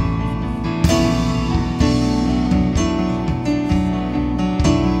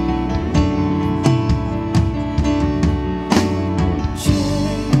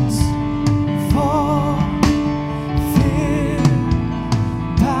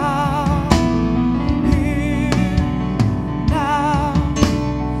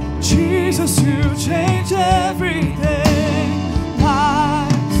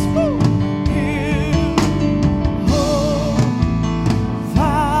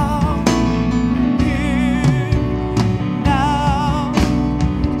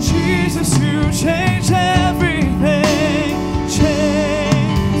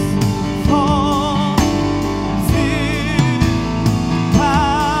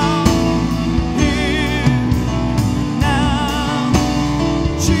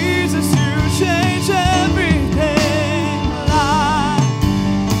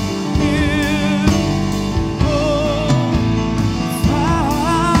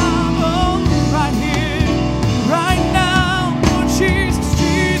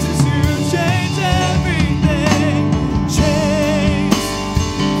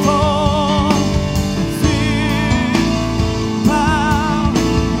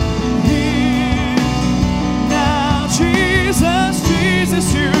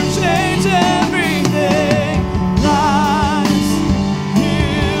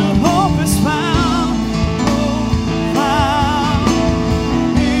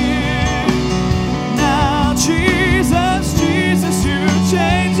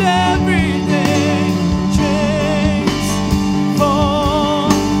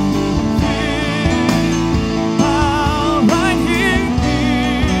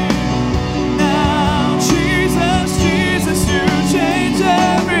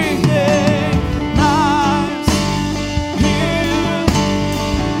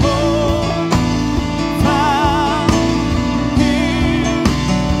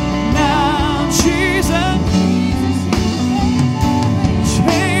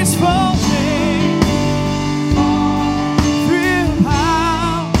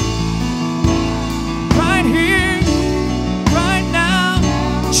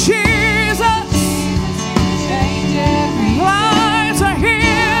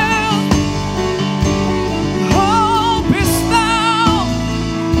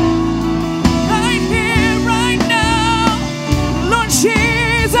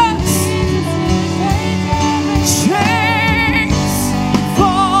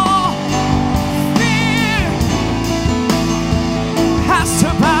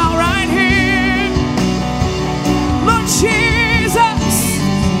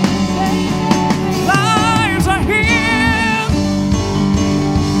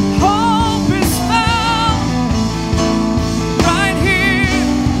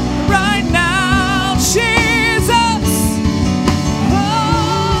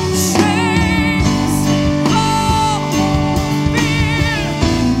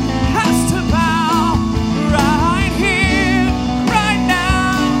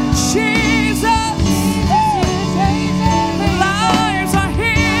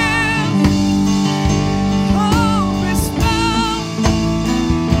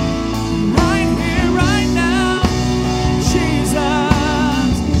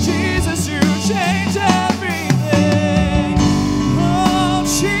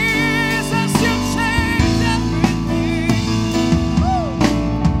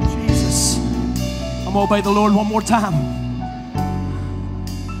 obey the Lord one more time.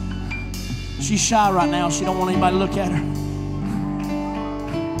 She's shy right now. She don't want anybody to look at her.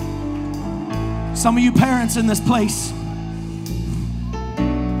 Some of you parents in this place,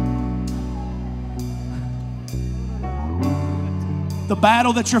 the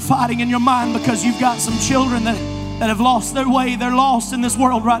battle that you're fighting in your mind because you've got some children that have lost their way. They're lost in this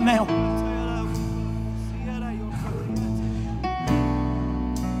world right now.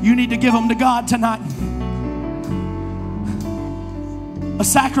 You need to give them to God tonight. A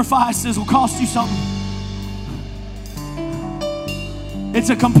sacrifice will cost you something. It's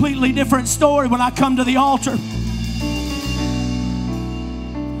a completely different story when I come to the altar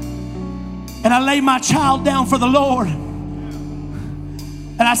and I lay my child down for the Lord.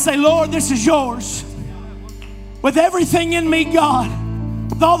 And I say, Lord, this is yours. With everything in me, God,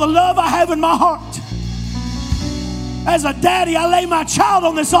 with all the love I have in my heart. As a daddy, I lay my child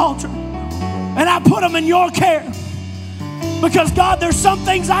on this altar and I put them in your care. Because God, there's some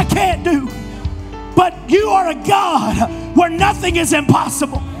things I can't do. But you are a God where nothing is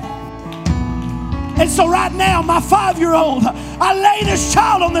impossible. And so right now, my 5-year-old, I lay this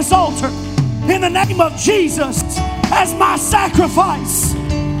child on this altar in the name of Jesus as my sacrifice.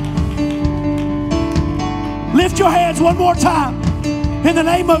 Lift your hands one more time. In the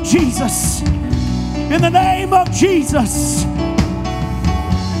name of Jesus. In the name of Jesus.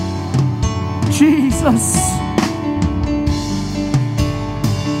 Jesus.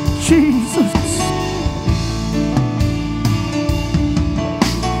 Jesus.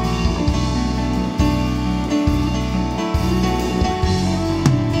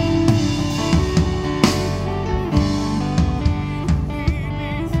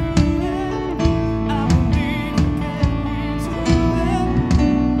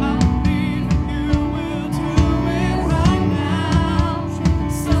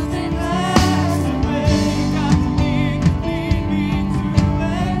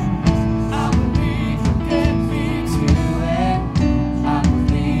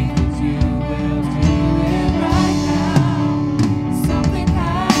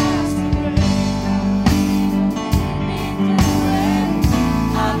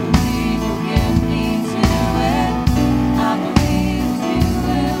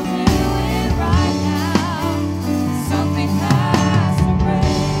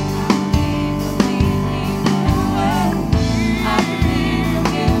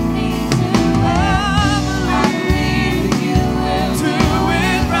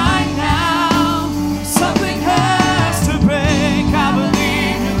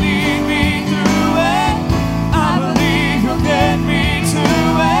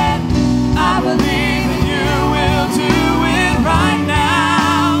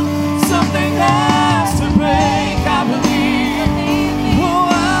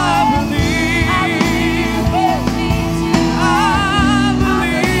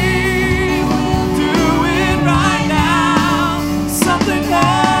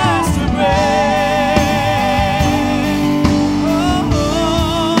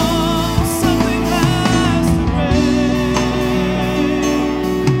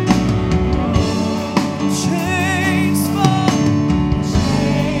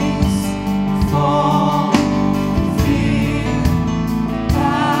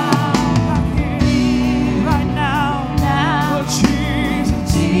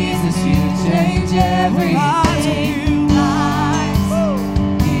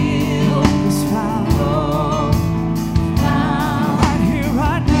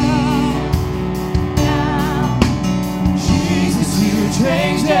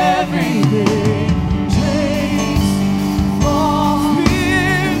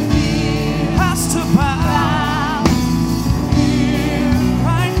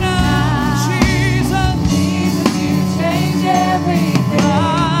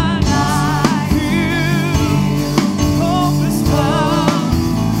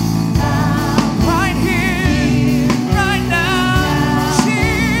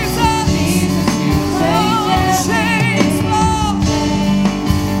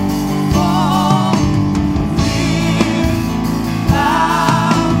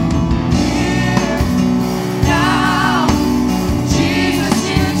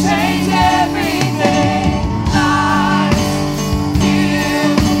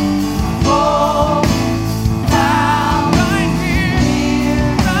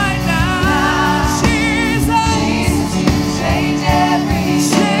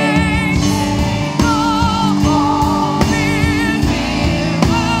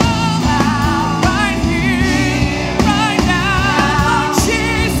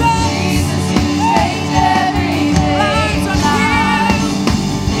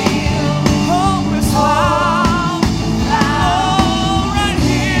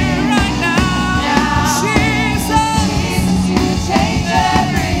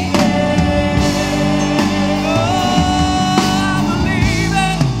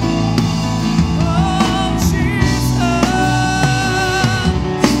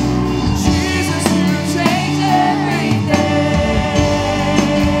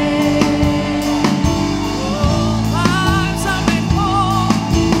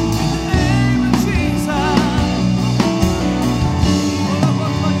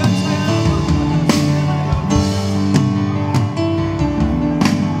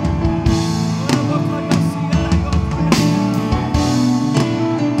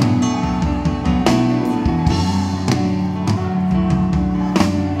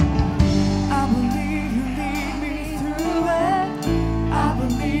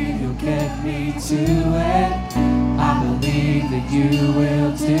 that you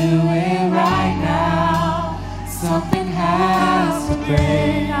will do it right now. Something has to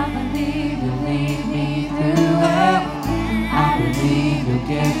break. I believe you'll lead me through it. I believe you'll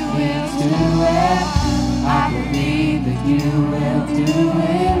get me to it. I believe that you will do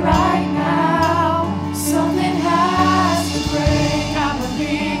it right now. Something has to break. I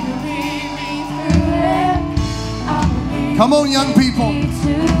believe you'll lead me through it. I believe. Come on, young people.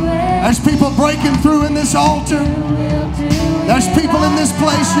 There's people breaking through in this altar. There's people in this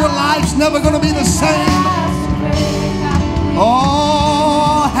place. Your life's never going to be the same.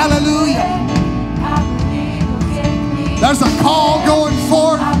 Oh, hallelujah. There's a call going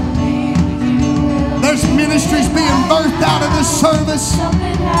forth. There's ministries being birthed out of this service.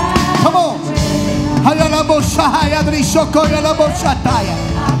 Come on.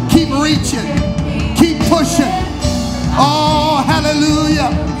 Keep reaching. Keep pushing. Oh, hallelujah.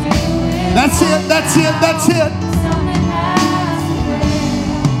 That's it. That's it. That's it.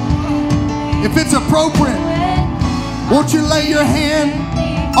 If it's appropriate, won't you lay your hand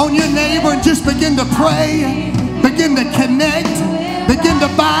on your neighbor and just begin to pray, begin to connect, begin to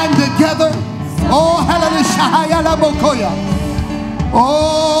bind together. Oh, hallelujah.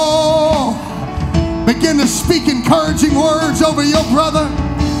 Oh, begin to speak encouraging words over your brother.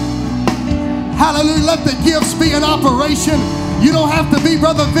 Hallelujah. Let the gifts be in operation. You don't have to be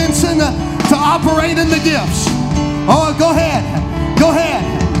Brother Vinson to operate in the gifts. Oh, go ahead. Go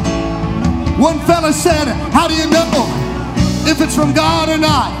ahead. One fella said, how do you know if it's from God or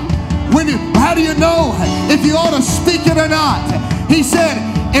not? How do you know if you ought to speak it or not? He said,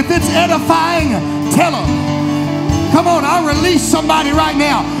 if it's edifying, tell them. Come on, I release somebody right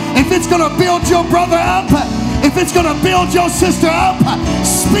now. If it's going to build your brother up, if it's going to build your sister up,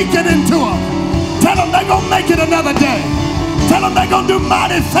 speak it into them. Tell them they're going to make it another day. Tell them they're going to do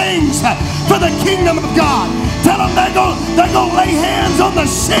mighty things for the kingdom of God. Tell them they're going to lay hands on the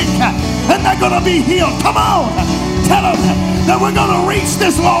sick and they're going to be healed. Come on. Tell them that we're going to reach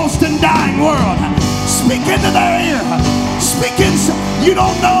this lost and dying world. Speak into their ear. Speak in. You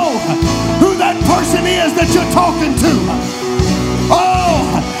don't know who that person is that you're talking to. Oh,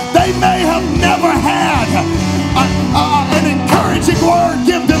 they may have never had an encouraging word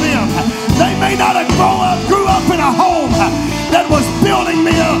given to them. They may not have grew up in a home that was building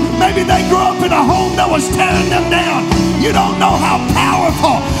me up. Maybe they grew up in a home that was tearing them down. You don't know how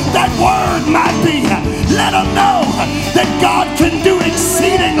powerful that word might be. Let them know that God can do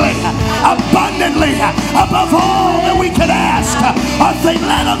exceedingly, abundantly, above all that we could ask or think.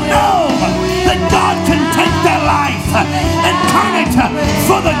 Let them know that God can take their life and turn it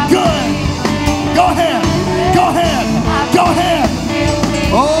for the good. Go ahead. Go ahead. Go ahead.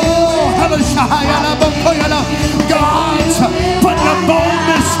 Oh, God's putting a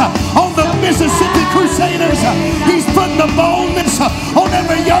boldness on the Mississippi Crusaders. He's putting the boldness on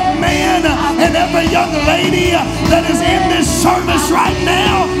every young man and every young lady that is in this service right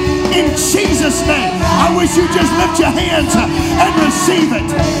now. In Jesus' name, I wish you just lift your hands and receive it.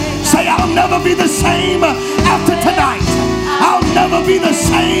 Say, I'll never be the same after tonight. I'll never be the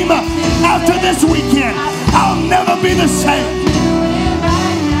same after this weekend. I'll never be the same.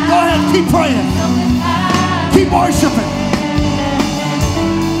 Go ahead, keep praying. Keep worshiping.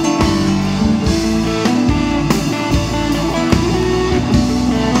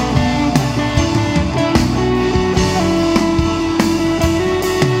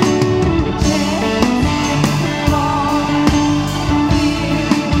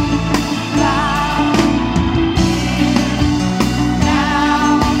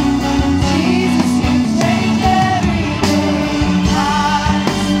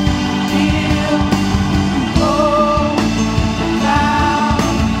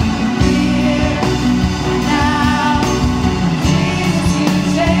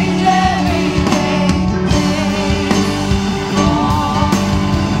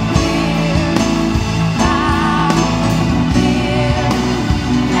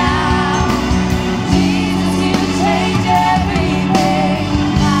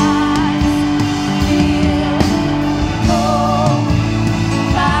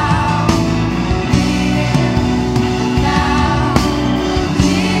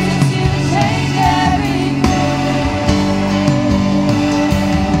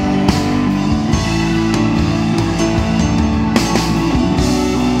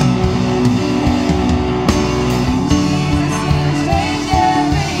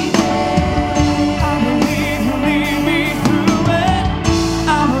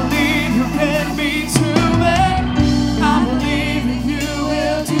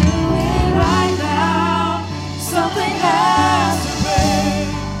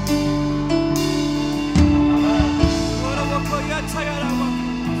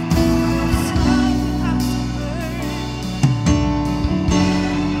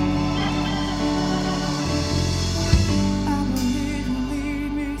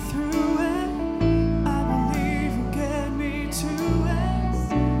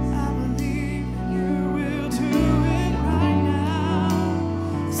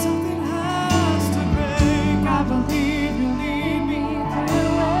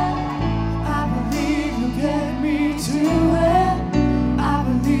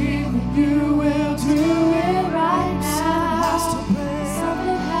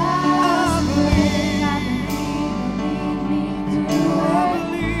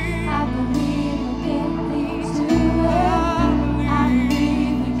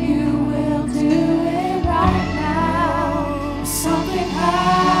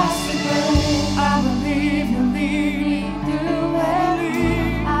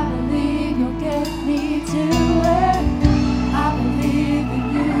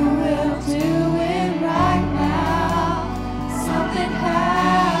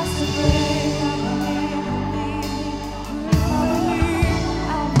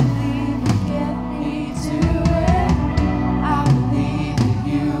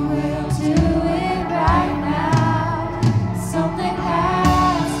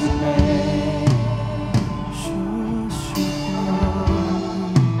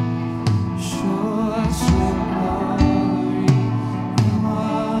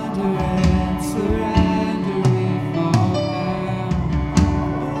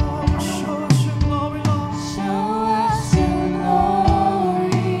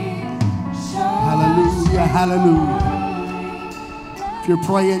 Hallelujah. If you're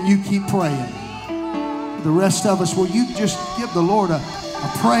praying, you keep praying. The rest of us, will you just give the Lord a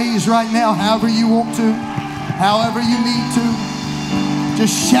praise right now, however you want to, however you need to.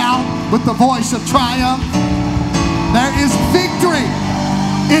 Just shout with the voice of triumph. There is victory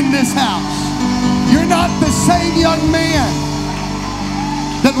in this house. You're not the same young man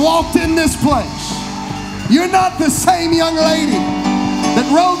that walked in this place. You're not the same young lady that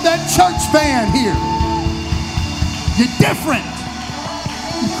rode that church van here. You're different.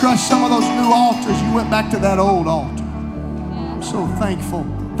 You crushed some of those new altars. You went back to that old altar. I'm so thankful.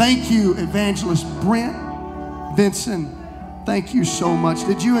 Thank you, Evangelist Brent, Vinson. Thank you so much.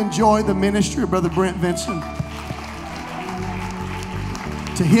 Did you enjoy the ministry of Brother Brent Vinson?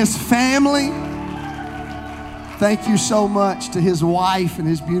 To his family, thank you so much. To his wife and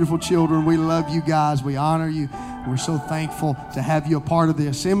his beautiful children, we love you guys. We honor you. We're so thankful to have you a part of the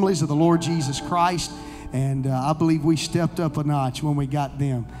assemblies of the Lord Jesus Christ. And I believe we stepped up a notch when we got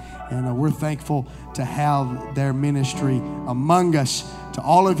them. And we're thankful to have their ministry among us. To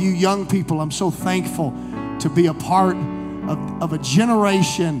all of you young people, I'm so thankful to be a part of a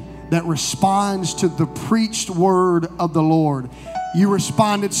generation that responds to the preached word of the Lord. You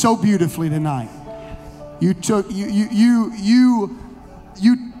responded so beautifully tonight. You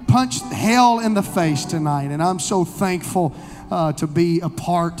punched hell in the face tonight, and I'm so thankful to be a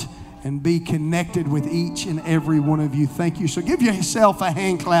part and be connected with each and every one of you. Thank you. So give yourself a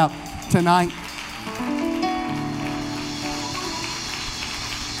hand clap tonight.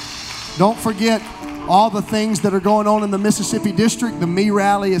 Don't forget all the things that are going on in the Mississippi District. The Me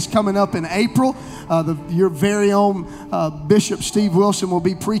Rally is coming up in April. Your very own Bishop Steve Wilson will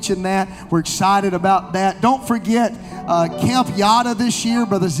be preaching that. We're excited about that. Don't forget Camp Yada this year.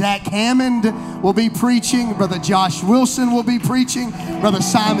 Brother Zach Hammond will be preaching. Brother Josh Wilson will be preaching. Brother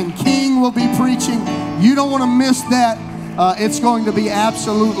Simon King will be preaching. You don't want to miss that. It's going to be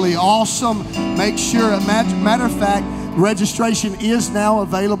absolutely awesome. Make sure, matter of fact, registration is now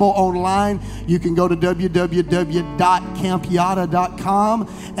available online. You can go to www.campyada.com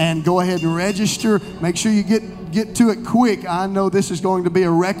and go ahead and register. Make sure you get to it quick. I know this is going to be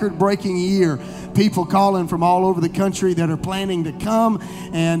a record-breaking year. People calling from all over the country that are planning to come,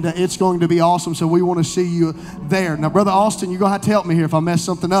 and it's going to be awesome. So we want to see you there. Now, Brother Austin, you're going to have to help me here if I mess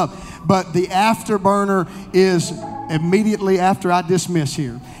something up. But the afterburner is immediately after I dismiss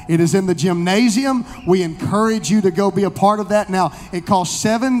here. It is in the gymnasium. We encourage you to go be a part of that. Now, it costs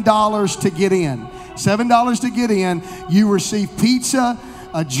 $7 to get in. $7 to get in. You receive pizza,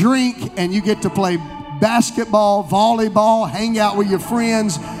 a drink, and you get to play basketball, volleyball, hang out with your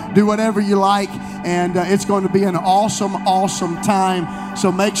friends, do whatever you like, and it's going to be an awesome, awesome time.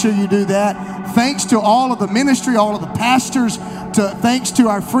 So make sure you do that. Thanks to all of the ministry, all of the pastors, thanks to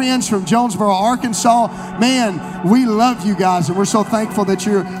our friends from Jonesboro, Arkansas. Man, we love you guys, and we're so thankful that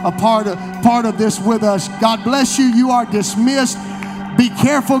you're a part of this with us. God bless you. You are dismissed. Be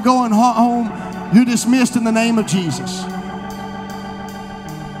careful going home. You're dismissed in the name of Jesus.